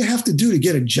hell do you have to do to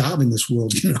get a job in this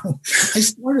world? I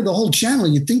started the whole channel.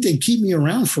 You'd think they'd keep me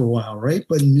around for a while, right?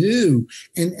 But no.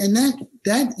 And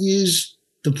that is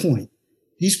the point.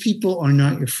 These people are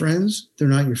not your friends. They're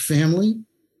not your family,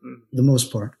 for the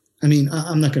most part. I'm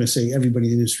not going to say everybody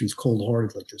in the industry is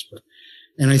cold-hearted like this,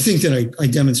 and I think that I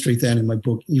demonstrate that in my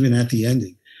book, even at the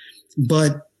ending.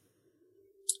 But,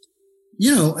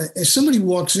 if somebody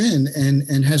walks in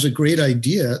and has a great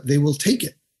idea, they will take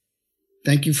it.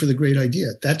 Thank you for the great idea.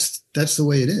 That's the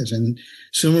way it is. And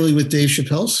similarly with Dave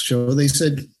Chappelle's show, they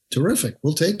said, terrific,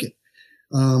 we'll take it.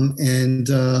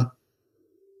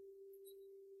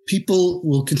 People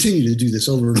will continue to do this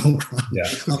over and over. Yeah,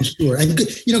 I'm sure. And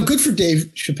good for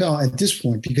Dave Chappelle at this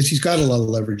point because he's got a lot of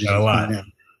leverage. A lot. Now.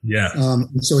 Yeah.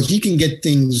 So he can get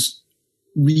things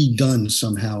redone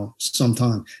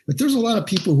sometime. But there's a lot of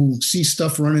people who see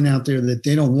stuff running out there that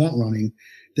they don't want running,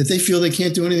 that they feel they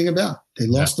can't do anything about. They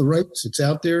lost the rights. It's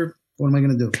out there. What am I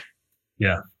going to do?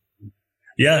 Yeah.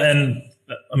 Yeah. And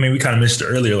we kind of mentioned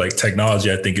earlier, like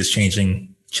technology, I think is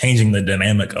changing the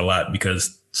dynamic a lot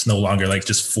because it's no longer like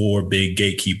just 4 big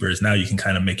gatekeepers. Now you can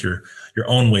kind of make your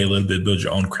own way a little bit, build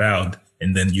your own crowd,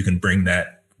 and then you can bring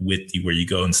that with you where you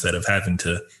go instead of having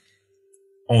to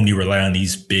only rely on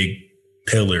these big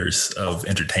pillars of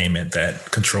entertainment that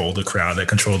control the crowd, that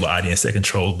control the audience, that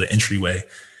control the entryway.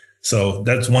 So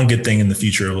that's one good thing in the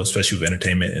future, especially with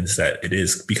entertainment, is that it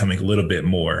is becoming a little bit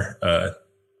more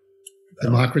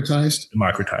democratized.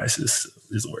 Democratized is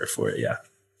the word for it. Yeah.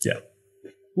 Yeah.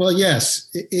 Well, yes,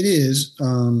 it is.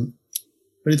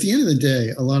 But at the end of the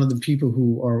day, a lot of the people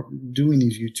who are doing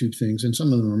these YouTube things, and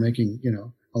some of them are making,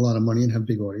 a lot of money and have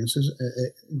big audiences,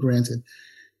 granted.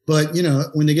 But,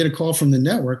 when they get a call from the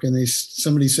network and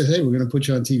somebody says, hey, we're going to put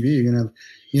you on TV, you're going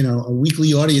to have, a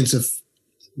weekly audience of,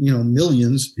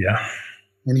 millions. Yeah.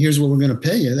 And here's what we're going to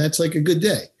pay you. That's like a good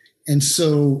day. And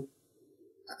so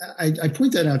I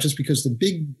point that out just because the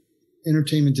big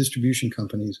entertainment distribution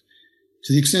companies,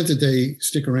 to the extent that they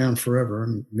stick around forever,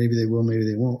 and maybe they will, maybe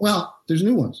they won't. Well, there's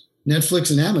new ones,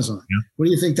 Netflix and Amazon. Yeah. What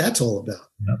do you think that's all about?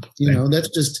 Yeah. That's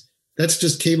just that's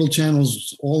just cable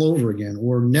channels all over again,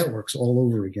 or networks all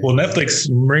over again. Well, Netflix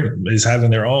is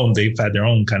having their own. They've had their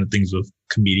own kind of things with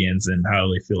comedians and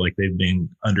how they feel like they've been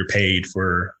underpaid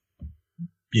for,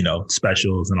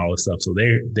 specials and all this stuff. So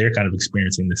they're kind of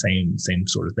experiencing the same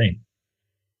sort of thing.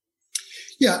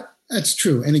 Yeah, that's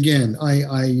true. And again, I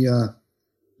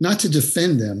not to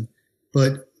defend them,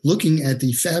 but looking at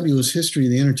the fabulous history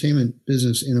of the entertainment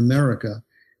business in America,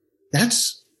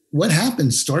 that's what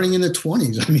happened starting in the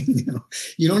 20s. I mean,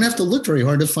 you don't have to look very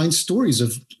hard to find stories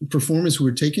of performers who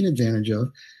were taken advantage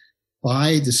of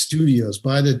by the studios,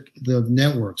 by the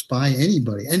networks, by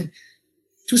anybody. And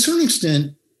to a certain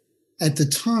extent, at the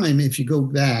time, if you go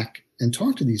back and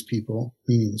talk to these people,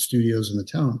 meaning the studios and the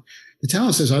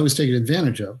talent says, I was taken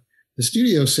advantage of. The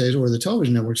studio says, or the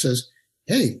television network says,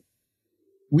 hey,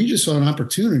 we just saw an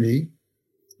opportunity.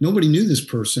 Nobody knew this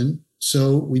person,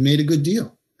 so we made a good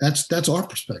deal. That's our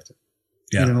perspective.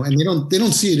 Yeah. And they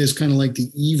don't see it as kind of like the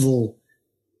evil,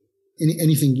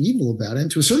 anything evil about it.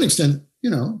 And to a certain extent,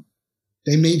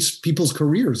 they made people's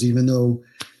careers, even though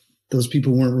those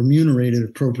people weren't remunerated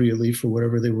appropriately for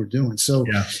whatever they were doing. So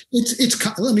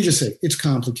it's let me just say, it's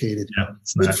complicated. Yeah,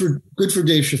 it's good for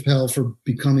Dave Chappelle for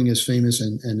becoming as famous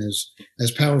and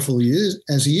as powerful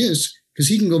as he is, because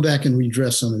he can go back and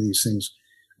redress some of these things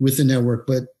with the network,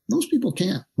 but most people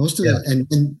can't. Most of that, and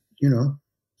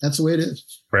that's the way it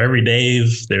is. For every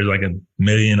Dave, there's like a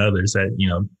million others that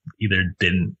either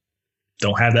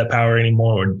don't have that power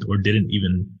anymore, or didn't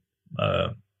even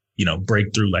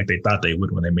break through like they thought they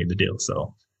would when they made the deal.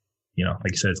 So,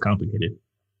 like you said, it's complicated.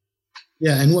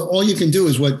 Yeah, and all you can do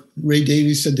is what Ray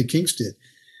Davies said the Kinks did.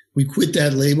 We quit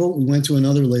that label, we went to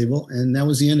another label, and that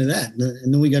was the end of that.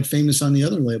 And then we got famous on the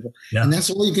other label. Yeah. And that's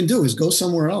all you can do is go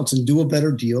somewhere else and do a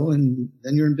better deal, and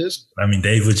then you're in business. I mean,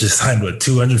 Dave was just signed,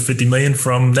 $250 million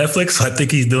from Netflix? So I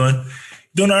think he's doing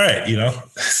all right,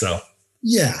 So.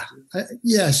 Yeah.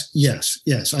 Yes.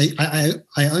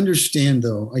 I understand,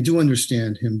 though. I do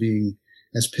understand him being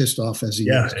as pissed off as he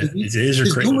is. It is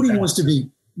your crazy.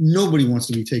 Nobody wants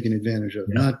to be taken advantage of.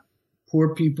 Yeah. Not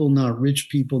poor people, not rich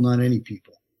people, not any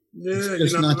people. Yeah,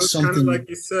 it's kind of like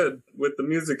you said with the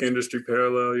music industry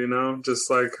parallel, just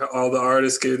like all the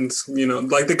artists getting,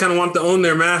 like they kind of want to own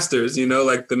their masters,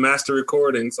 like the master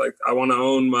recordings. Like I want to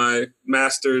own my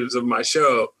masters of my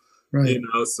show, right?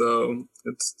 So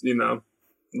it's,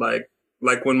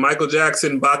 like when Michael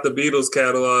Jackson bought the Beatles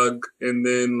catalog and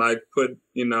then like put,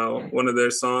 one of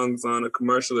their songs on a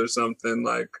commercial or something,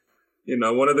 like,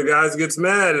 one of the guys gets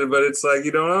mad, but it's like,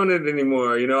 you don't own it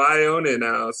anymore. I own it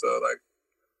now. So like,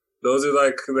 those are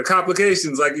like the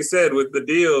complications, like you said, with the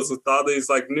deals, with all these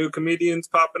like new comedians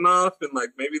popping off, and like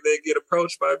maybe they get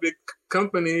approached by a big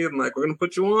company and like, we're going to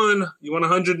put you on, you want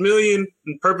 100 million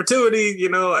in perpetuity,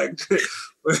 like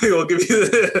we'll give you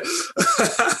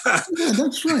Yeah,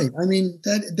 that's right. I mean,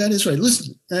 that is right.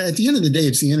 Listen, at the end of the day,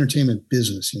 it's the entertainment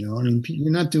business, I mean,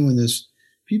 you're not doing this.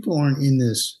 People aren't in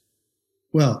this.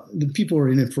 Well, the people are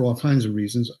in it for all kinds of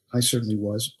reasons. I certainly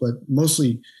was, but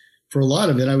mostly for a lot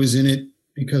of it, I was in it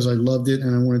because I loved it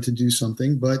and I wanted to do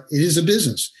something, but it is a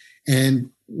business. And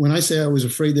when I say I was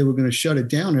afraid they were going to shut it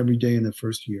down every day in the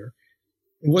first year,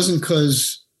 it wasn't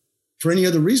because for any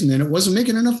other reason than it wasn't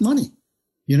making enough money.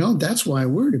 That's why I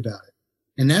worried about it.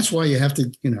 And that's why you have to,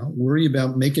 worry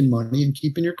about making money and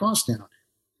keeping your costs down.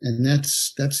 And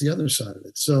that's the other side of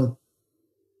it. So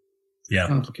yeah,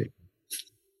 complicated.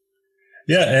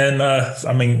 Yeah. And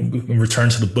I mean, we can return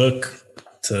to the book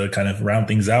to kind of round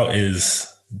things out is,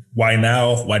 why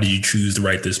now? Why did you choose to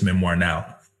write this memoir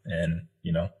now? And,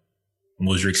 what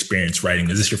was your experience writing?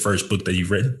 Is this your first book that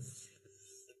you've written?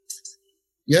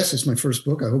 Yes, it's my first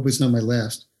book. I hope it's not my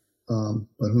last,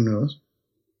 but who knows?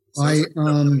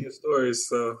 Plenty of stories,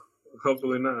 so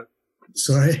hopefully not.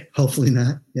 Sorry, hopefully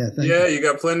not. Yeah, thank you. You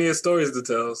got plenty of stories to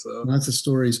tell. So lots of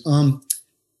stories. The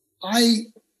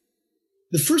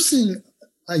first thing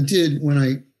I did when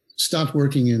I stopped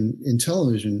working in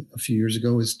television a few years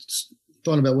ago was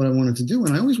thought about what I wanted to do.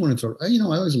 And I always wanted to, I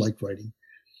always liked writing.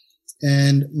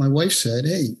 And my wife said,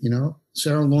 hey,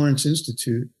 Sarah Lawrence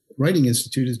Writing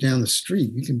Institute is down the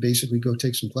street. You can basically go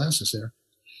take some classes there.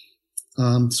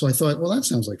 So I thought, well, that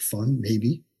sounds like fun,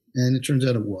 maybe. And it turns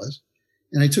out it was.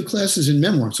 And I took classes in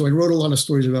memoir. So I wrote a lot of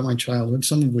stories about my childhood,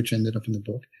 some of which ended up in the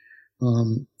book.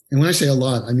 And when I say a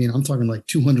lot, I mean, I'm talking like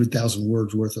 200,000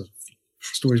 words worth of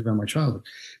stories about my childhood.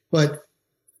 But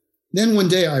then one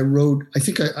day I wrote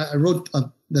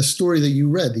the story that you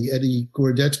read, the Eddie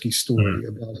Gorodetsky story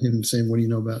about him saying, what do you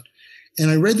know about? And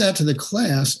I read that to the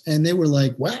class and they were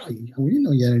like, wow, we didn't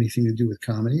know you had anything to do with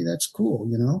comedy. That's cool.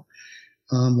 Why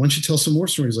don't you tell some more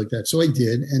stories like that? So I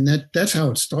did. And that's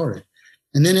how it started.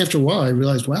 And then after a while, I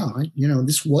realized, wow,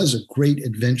 this was a great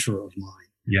adventure of mine.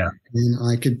 Yeah. And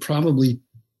I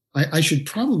should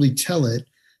probably tell it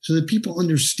so that people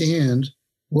understand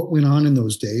what went on in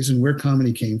those days and where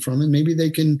comedy came from. And maybe they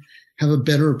can have a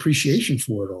better appreciation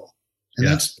for it all. And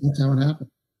that's how it happened.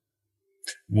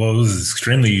 Well, it was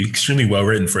extremely, extremely well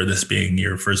written for this being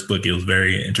your first book. It was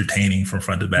very entertaining from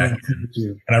front to back. Thank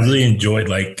you. And I really enjoyed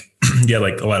like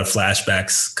a lot of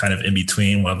flashbacks kind of in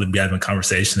between while they'd be having a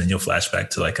conversation, and you'll flashback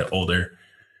to like an older,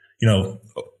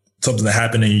 something that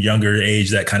happened in your younger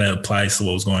age that kind of applies to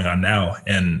what was going on now.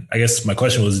 And I guess my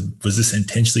question was this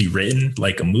intentionally written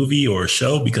like a movie or a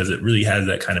show? Because it really has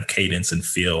that kind of cadence and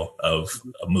feel of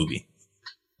a movie.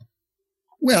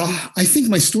 Well, I think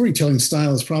my storytelling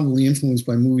style is probably influenced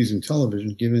by movies and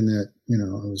television, given that,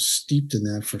 I was steeped in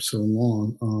that for so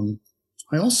long.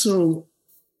 I also,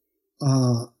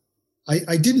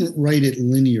 I didn't write it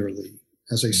linearly.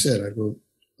 As I said, I wrote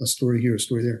a story here, a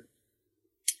story there.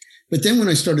 But then when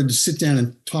I started to sit down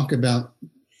and talk about,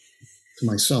 to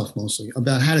myself mostly,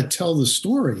 about how to tell the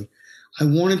story, I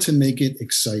wanted to make it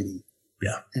exciting.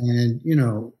 Yeah. And,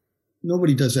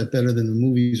 nobody does that better than the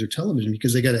movies or television,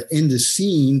 because they got to end a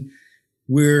scene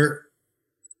where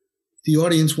the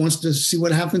audience wants to see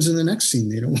what happens in the next scene.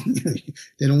 They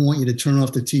don't want you to turn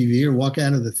off the TV or walk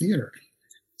out of the theater.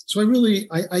 So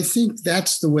I think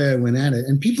that's the way I went at it.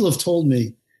 And people have told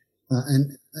me,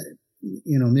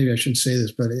 maybe I shouldn't say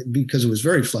this, but because it was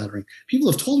very flattering,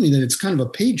 people have told me that it's kind of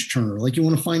a page turner. Like you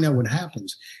want to find out what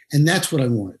happens. And that's what I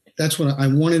wanted. That's what I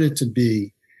wanted it to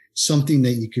be. Something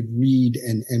that you could read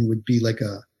and would be like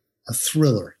a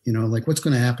thriller, like what's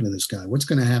going to happen to this guy? What's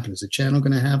going to happen? Is the channel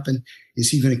going to happen? Is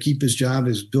he going to keep his job?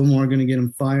 Is Bill Maher going to get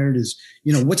him fired?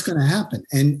 What's going to happen?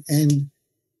 And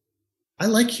I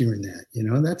like hearing that, and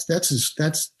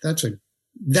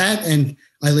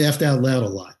I laughed out loud a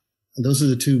lot. And those are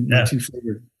my two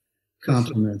favorite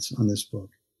compliments on this book.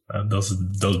 Those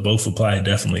both apply,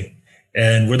 definitely.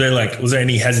 And was there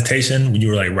any hesitation when you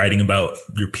were like writing about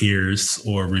your peers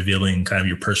or revealing kind of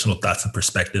your personal thoughts and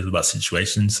perspectives about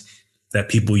situations that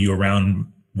people you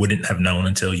around wouldn't have known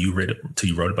until you wrote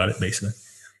about it, basically?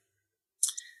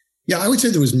 Yeah, I would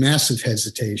say there was massive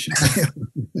hesitation,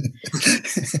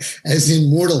 as in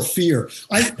mortal fear.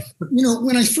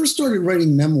 When I first started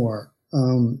writing memoir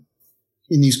in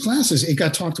these classes, it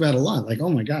got talked about a lot. Like, oh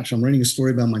my gosh, I'm writing a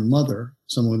story about my mother,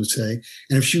 someone would say,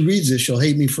 and if she reads this, she'll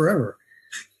hate me forever.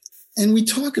 And we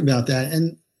talk about that.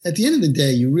 And at the end of the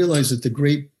day, you realize that the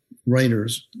great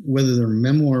writers, whether they're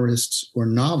memoirists or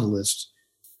novelists,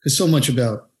 because so much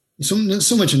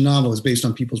a novel is based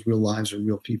on people's real lives or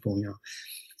real people,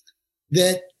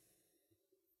 that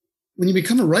when you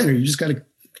become a writer, you just got to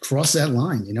cross that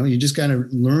line. You just got to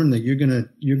learn that you're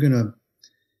going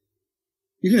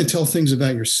to tell things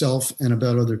about yourself and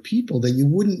about other people that you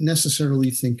wouldn't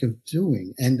necessarily think of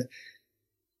doing. And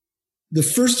the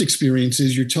first experience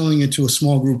is you're telling it to a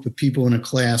small group of people in a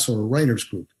class or a writer's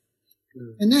group.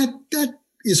 And that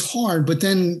is hard, but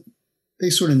then they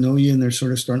sort of know you and they're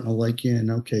sort of starting to like you. And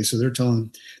okay, so they're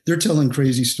telling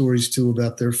crazy stories too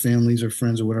about their families or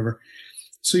friends or whatever.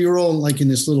 So you're all like in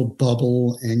this little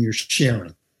bubble and you're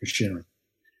sharing.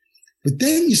 But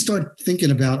then you start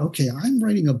thinking about, okay, I'm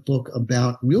writing a book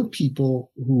about real people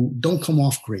who don't come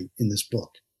off great in this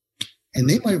book. And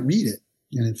they might read it.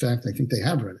 And in fact, I think they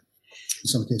have read it in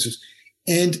some cases.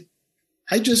 And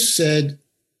I just said,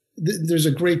 there's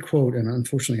a great quote, and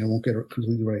unfortunately I won't get it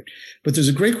completely right, but there's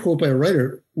a great quote by a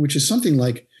writer, which is something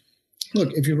like,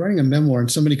 look, if you're writing a memoir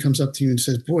and somebody comes up to you and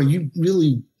says, boy, you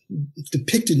really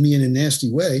depicted me in a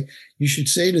nasty way, you should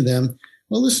say to them,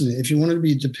 well, listen, if you wanted to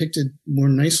be depicted more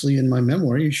nicely in my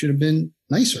memoir, you should have been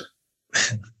nicer.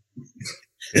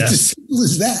 It's as simple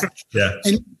as that. Yeah.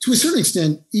 And to a certain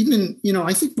extent, even,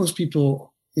 I think most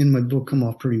people in my book come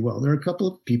off pretty well. There are a couple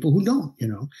of people who don't,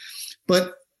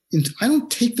 but I don't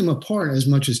take them apart as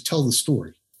much as tell the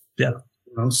story. Yeah.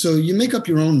 So you make up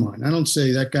your own mind. I don't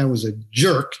say that guy was a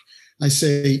jerk. I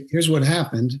say, here's what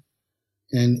happened.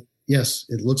 And yes,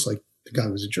 it looks like the guy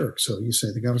was a jerk. So you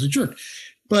say the guy was a jerk.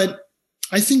 But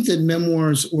I think that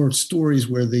memoirs or stories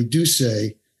where they do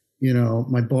say,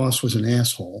 my boss was an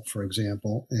asshole, for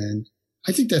example, and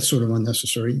I think that's sort of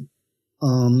unnecessary.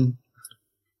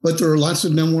 But there are lots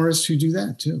of memoirists who do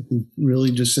that too, who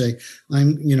really just say, I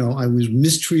was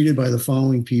mistreated by the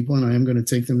following people and I am going to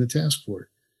take them to task for it.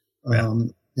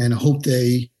 And I hope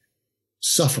they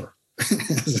suffer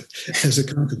as a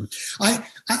consequence.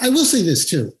 I will say this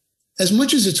too. As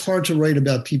much as it's hard to write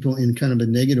about people in kind of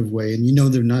a negative way, and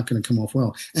they're not going to come off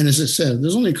well. And as I said,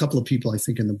 there's only a couple of people I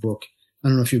think in the book, I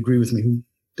don't know if you agree with me, who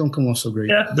don't come off so great.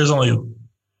 Yeah, there's only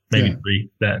maybe 3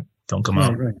 that don't come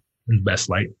out. Right. in best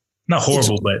light. Not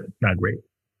horrible, but not great.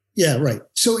 Yeah, right.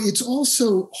 So it's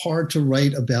also hard to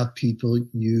write about people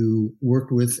you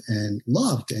worked with and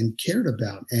loved and cared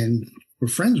about and were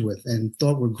friends with and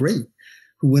thought were great,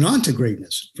 who went on to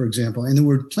greatness, for example. And there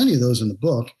were plenty of those in the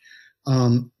book.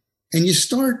 And you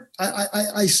start,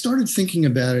 I started thinking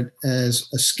about it as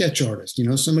a sketch artist, you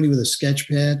know, somebody with a sketch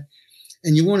pad,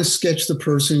 and you want to sketch the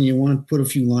person, you want to put a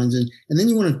few lines in, and then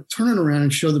you want to turn it around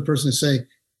and show the person and say,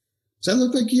 does that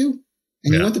look like you?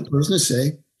 And you want the person to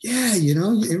say, yeah, you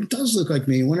know, it does look like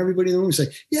me. You want everybody in the room to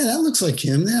say, yeah, that looks like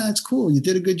him. Yeah, that's cool. You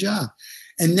did a good job.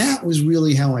 And that was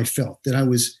really how I felt, that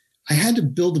I had to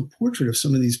build a portrait of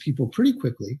some of these people pretty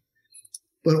quickly,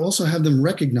 but also have them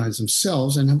recognize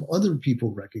themselves and have other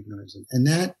people recognize them. And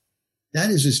that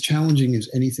is as challenging as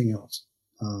anything else.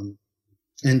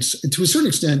 And to a certain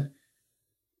extent,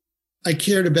 I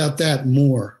cared about that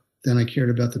more than I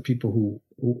cared about the people who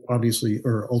obviously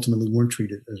or ultimately weren't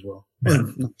treated as well. Yeah.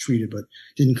 Or not treated, but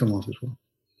didn't come off as well.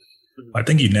 I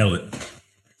think you nailed it.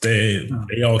 They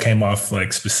all came off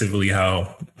like specifically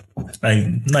how, not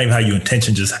even how you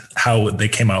intentioned, just how they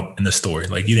came out in the story.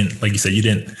 Like you didn't, like you said, you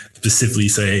didn't specifically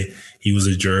say he was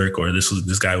a jerk or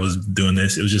this guy was doing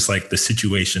this. It was just like the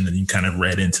situation, and you kind of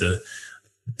read into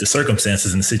the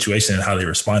circumstances and the situation and how they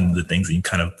responded to things, and you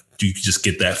could just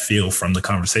get that feel from the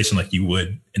conversation like you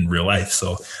would in real life.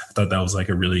 So I thought that was like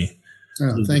a really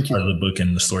thank you. part of the book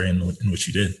and the story in which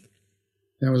you did.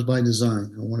 That was by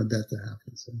design. I wanted that to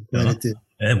happen. So I'm glad it did.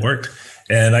 It worked.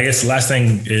 And I guess the last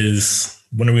thing is,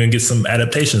 when are we going to get some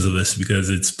adaptations of this? Because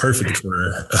it's perfect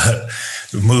for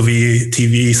a movie,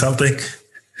 TV, something.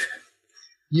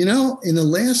 You know, in the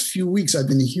last few weeks, I've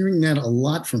been hearing that a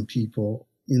lot from people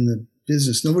in the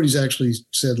business. Nobody's actually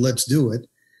said, let's do it,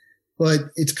 but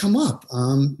it's come up.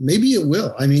 Maybe it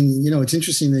will. I mean, you know, it's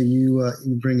interesting that you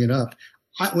bring it up.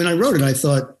 When I wrote it, I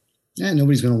thought,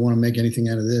 nobody's going to want to make anything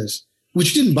out of this,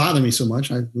 which didn't bother me so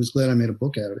much. I was glad I made a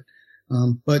book out of it.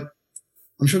 But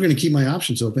I'm sure going to keep my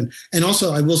options open. And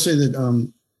also, I will say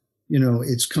that, you know,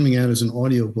 it's coming out as an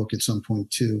audio book at some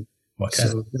point too. Okay.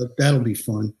 So that'll be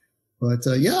fun. But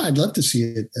yeah, I'd love to see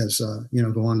it as, you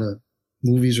know, go on to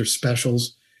movies or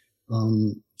specials.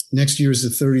 Next year is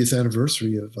the 30th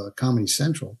anniversary of Comedy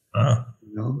Central,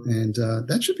 you know, and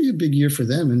that should be a big year for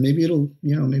them. And maybe it'll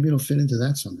fit into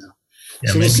that somehow.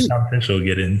 Yeah, so maybe Comedy Central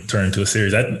will turn into a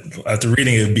series. After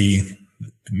reading it, would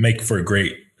make for a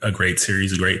great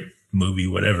series, a great movie,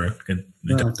 whatever.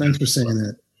 Thanks for saying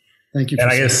that. Thank you. And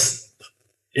I guess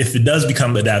if it does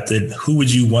become adapted, who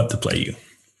would you want to play you?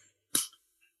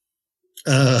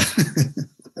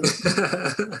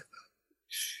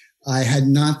 I had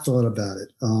not thought about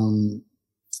it.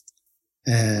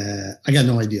 I got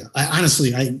no idea.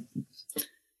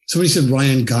 Somebody said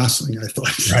Ryan Gosling. I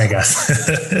thought Ryan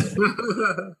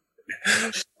Gosling.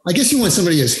 I guess you want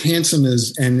somebody as handsome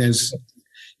as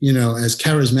you know, as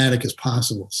charismatic as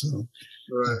possible. So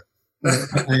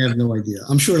I have no idea.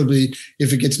 I'm sure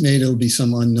if it gets made, it'll be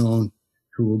some unknown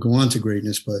who will go on to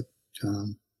greatness, but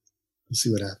we'll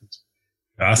see what happens.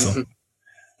 Awesome.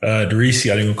 Darice,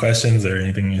 you got any questions or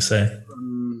anything you say?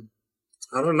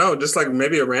 I don't know. Just like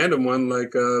maybe a random one.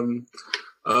 Like,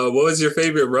 what was your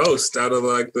favorite roast out of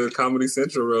like the Comedy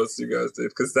Central roast you guys did?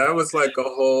 Because that was like a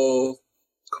whole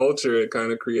culture it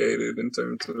kind of created in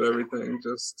terms of everything.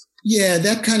 Yeah,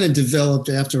 that kind of developed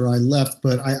after I left,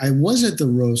 but I was at the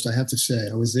roast. I have to say,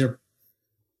 I was there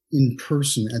in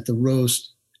person at the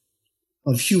roast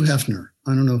of Hugh Hefner.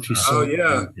 I don't know if you saw. Oh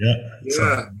yeah.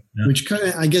 Yeah. Which kind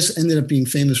of, I guess, ended up being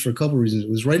famous for a couple of reasons. It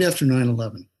was right after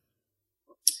 9/11,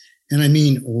 and I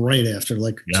mean right after,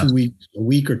 like 2 weeks, a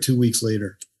week or 2 weeks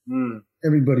later.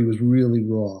 Everybody was really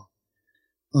raw.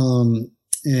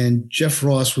 And Jeff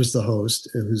Ross was the host.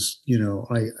 It was, you know,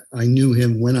 I knew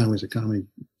him when I was at Comedy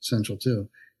Central too.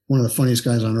 One of the funniest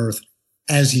guys on earth,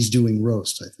 as he's doing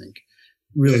roast, I think.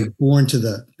 Really born to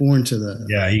the.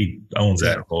 Yeah, he owns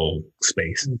that whole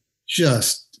space.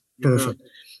 Just perfect.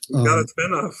 He got a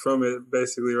spinoff from it,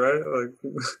 basically, right? Like,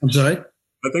 I'm sorry?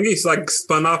 I think he's like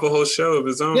spun off a whole show of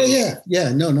his own.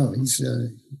 Yeah. No, he's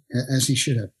as he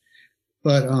should have.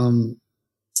 But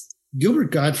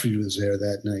Gilbert Gottfried was there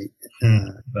that night.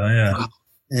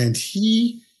 And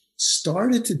he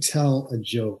started to tell a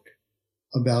joke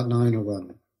about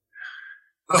 9/11.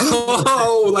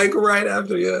 Oh, like right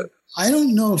after, yeah. I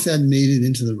don't know if that made it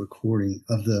into the recording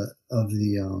of the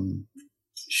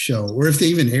show, or if they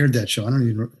even aired that show.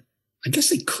 I guess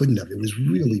they couldn't have. It was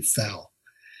really foul,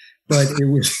 but it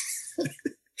was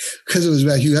because it was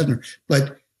about Hugh Hefner.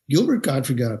 But Gilbert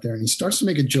Gottfried got up there and he starts to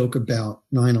make a joke about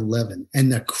 9/11,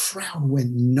 and the crowd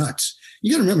went nuts.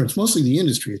 You got to remember, it's mostly the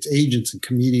industry. It's agents and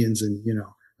comedians and, you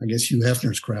know, I guess Hugh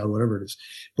Hefner's crowd, whatever it is.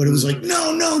 But it was like,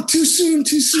 no, too soon.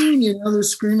 They're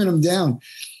screaming him down.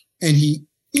 And he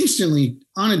instantly,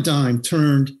 on a dime,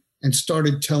 turned and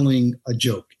started telling a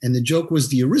joke. And the joke was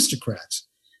The Aristocrats,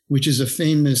 which is a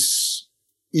famous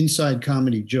inside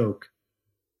comedy joke,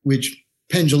 which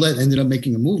Penn Jillette ended up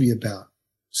making a movie about,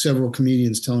 several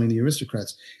comedians telling The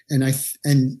Aristocrats. And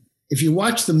if you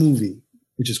watch the movie,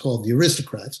 which is called The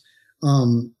Aristocrats,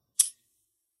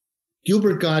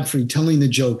 Gilbert Gottfried telling the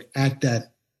joke at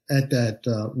that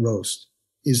roast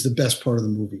is the best part of the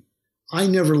movie. I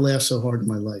never laughed so hard in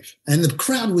my life. And the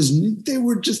crowd they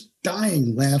were just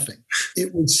dying laughing.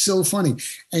 It was so funny.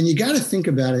 And you got to think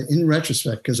about it in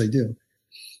retrospect, because I do,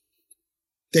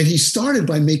 that he started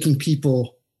by making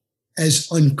people as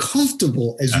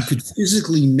uncomfortable as you could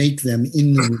physically make them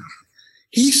in the room.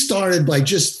 He started by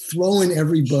just throwing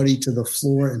everybody to the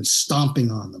floor and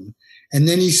stomping on them. And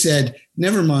then he said,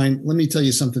 never mind, let me tell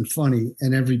you something funny.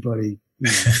 And everybody,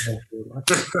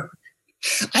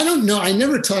 I don't know. I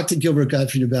never talked to Gilbert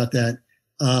Gottfried about that,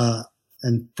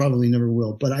 and probably never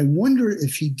will. But I wonder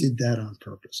if he did that on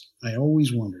purpose. I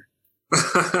always wonder.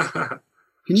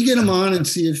 Can you get him on and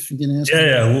see if you can ask him?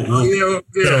 Yeah. We'll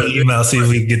email, see if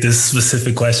we can get this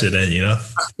specific question in,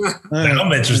 Right.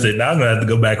 I'm interested. Now I'm going to have to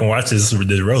go back and watch this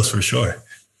roast for sure.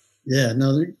 Yeah,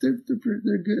 no, they're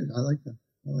good. I like them.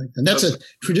 And that's a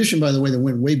tradition, by the way, that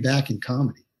went way back in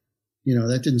comedy.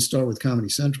 That didn't start with Comedy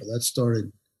Central. That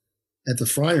started at the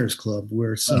Friars Club,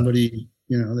 where somebody,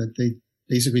 that they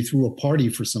basically threw a party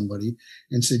for somebody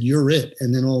and said, "You're it."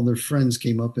 And then all their friends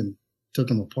came up and took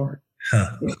them apart.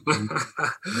 Huh.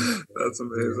 That's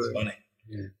amazing. Funny.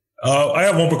 Yeah. I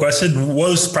have one more question. What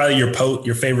was probably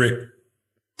your favorite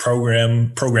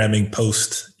programming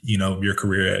post, your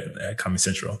career at Comedy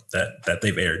Central that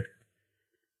they've aired?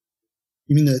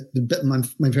 You mean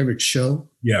my favorite show?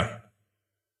 Yeah.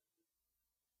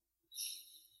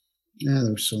 Yeah,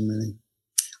 there's so many.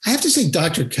 I have to say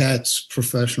Dr. Katz,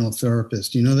 Professional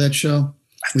Therapist. You know that show?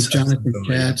 With Jonathan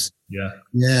Katz? Yeah.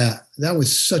 Yeah, that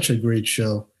was such a great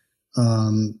show.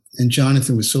 And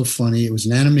Jonathan was so funny. It was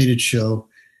an animated show.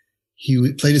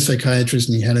 He played a psychiatrist,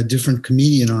 and he had a different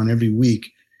comedian on every week.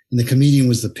 And the comedian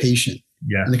was the patient.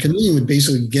 Yeah. And the comedian would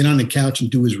basically get on the couch and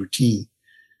do his routine,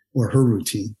 or her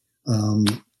routine,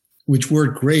 which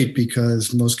worked great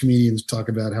because most comedians talk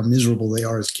about how miserable they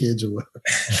are as kids or whatever.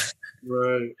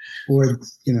 Right. Or,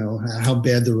 how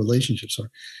bad their relationships are.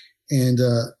 And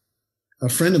a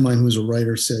friend of mine who was a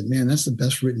writer said, "Man, that's the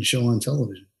best written show on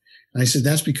television." And I said,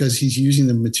 that's because he's using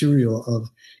the material of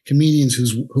comedians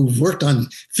who've worked on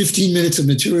 15 minutes of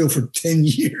material for 10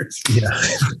 years. Yeah.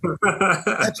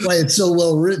 That's why it's so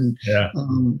well written. Yeah.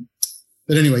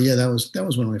 But anyway, yeah, that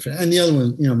was one of my favorites. And the other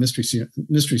one, Mystery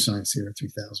Science Theater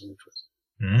 3000, which was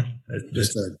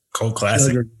just a cult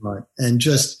classic. And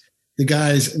just the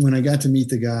guys, when I got to meet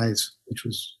the guys, which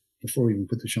was before we even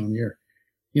put the show on the air,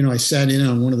 I sat in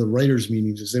on one of the writers'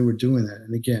 meetings as they were doing that.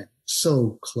 And again,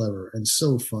 so clever and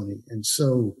so funny and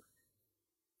so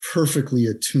perfectly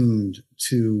attuned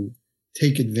to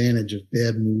take advantage of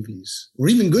bad movies or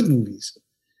even good movies,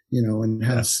 and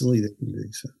how silly they can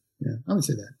be. So, yeah, I would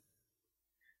say that.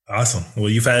 Awesome. Well,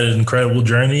 you've had an incredible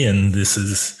journey, and this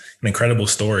is an incredible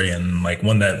story, and like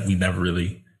one that we never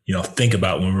really, think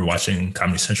about when we're watching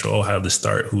Comedy Central. Oh, how did this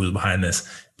start? Who was behind this?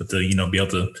 But to, be able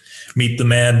to meet the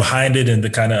man behind it and to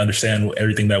kind of understand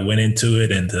everything that went into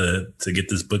it and to get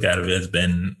this book out of it has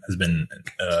been amazing.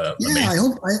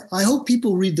 I hope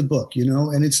people read the book,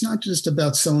 and it's not just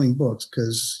about selling books,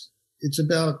 because it's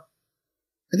about,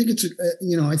 I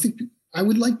think I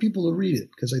would like people to read it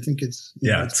because I think it's,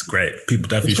 it's great. People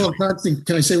definitely. It's called Constant.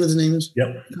 Can I say what the name is?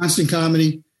 Yep. Constant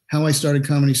Comedy: How I Started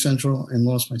Comedy Central and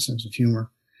Lost My Sense of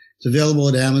Humor. It's available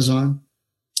at Amazon.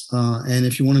 And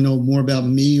if you want to know more about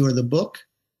me or the book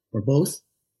or both,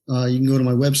 you can go to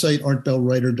my website,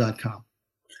 artbellwriter.com.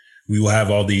 We will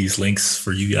have all these links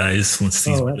for you guys once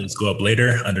these videos go up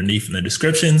later underneath in the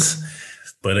descriptions.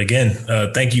 But again,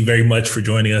 thank you very much for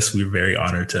joining us. We're very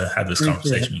honored to have this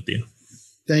conversation with you.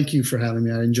 Thank you for having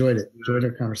me. I enjoyed it. Enjoyed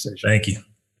our conversation. Thank you.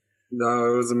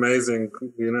 No, it was amazing.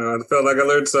 I felt like I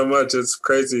learned so much. It's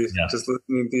crazy just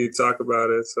listening to you talk about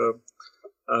it. So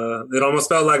it almost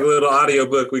felt like a little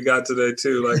audiobook we got today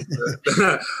too. Like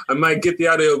I might get the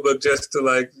audiobook just to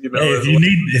Hey,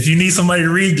 if you need somebody to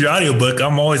read your audiobook,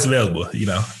 I'm always available, Oh,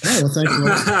 well, thank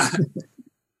you.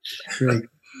 Great.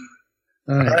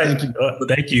 All right.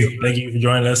 Thank you. Thank you for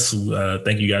joining us.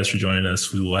 Thank you guys for joining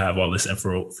us. We will have all this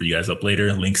info for you guys up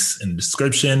later. Links in the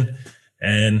description.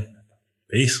 And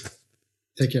peace.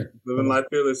 Take care. Living life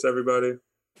fearless, everybody.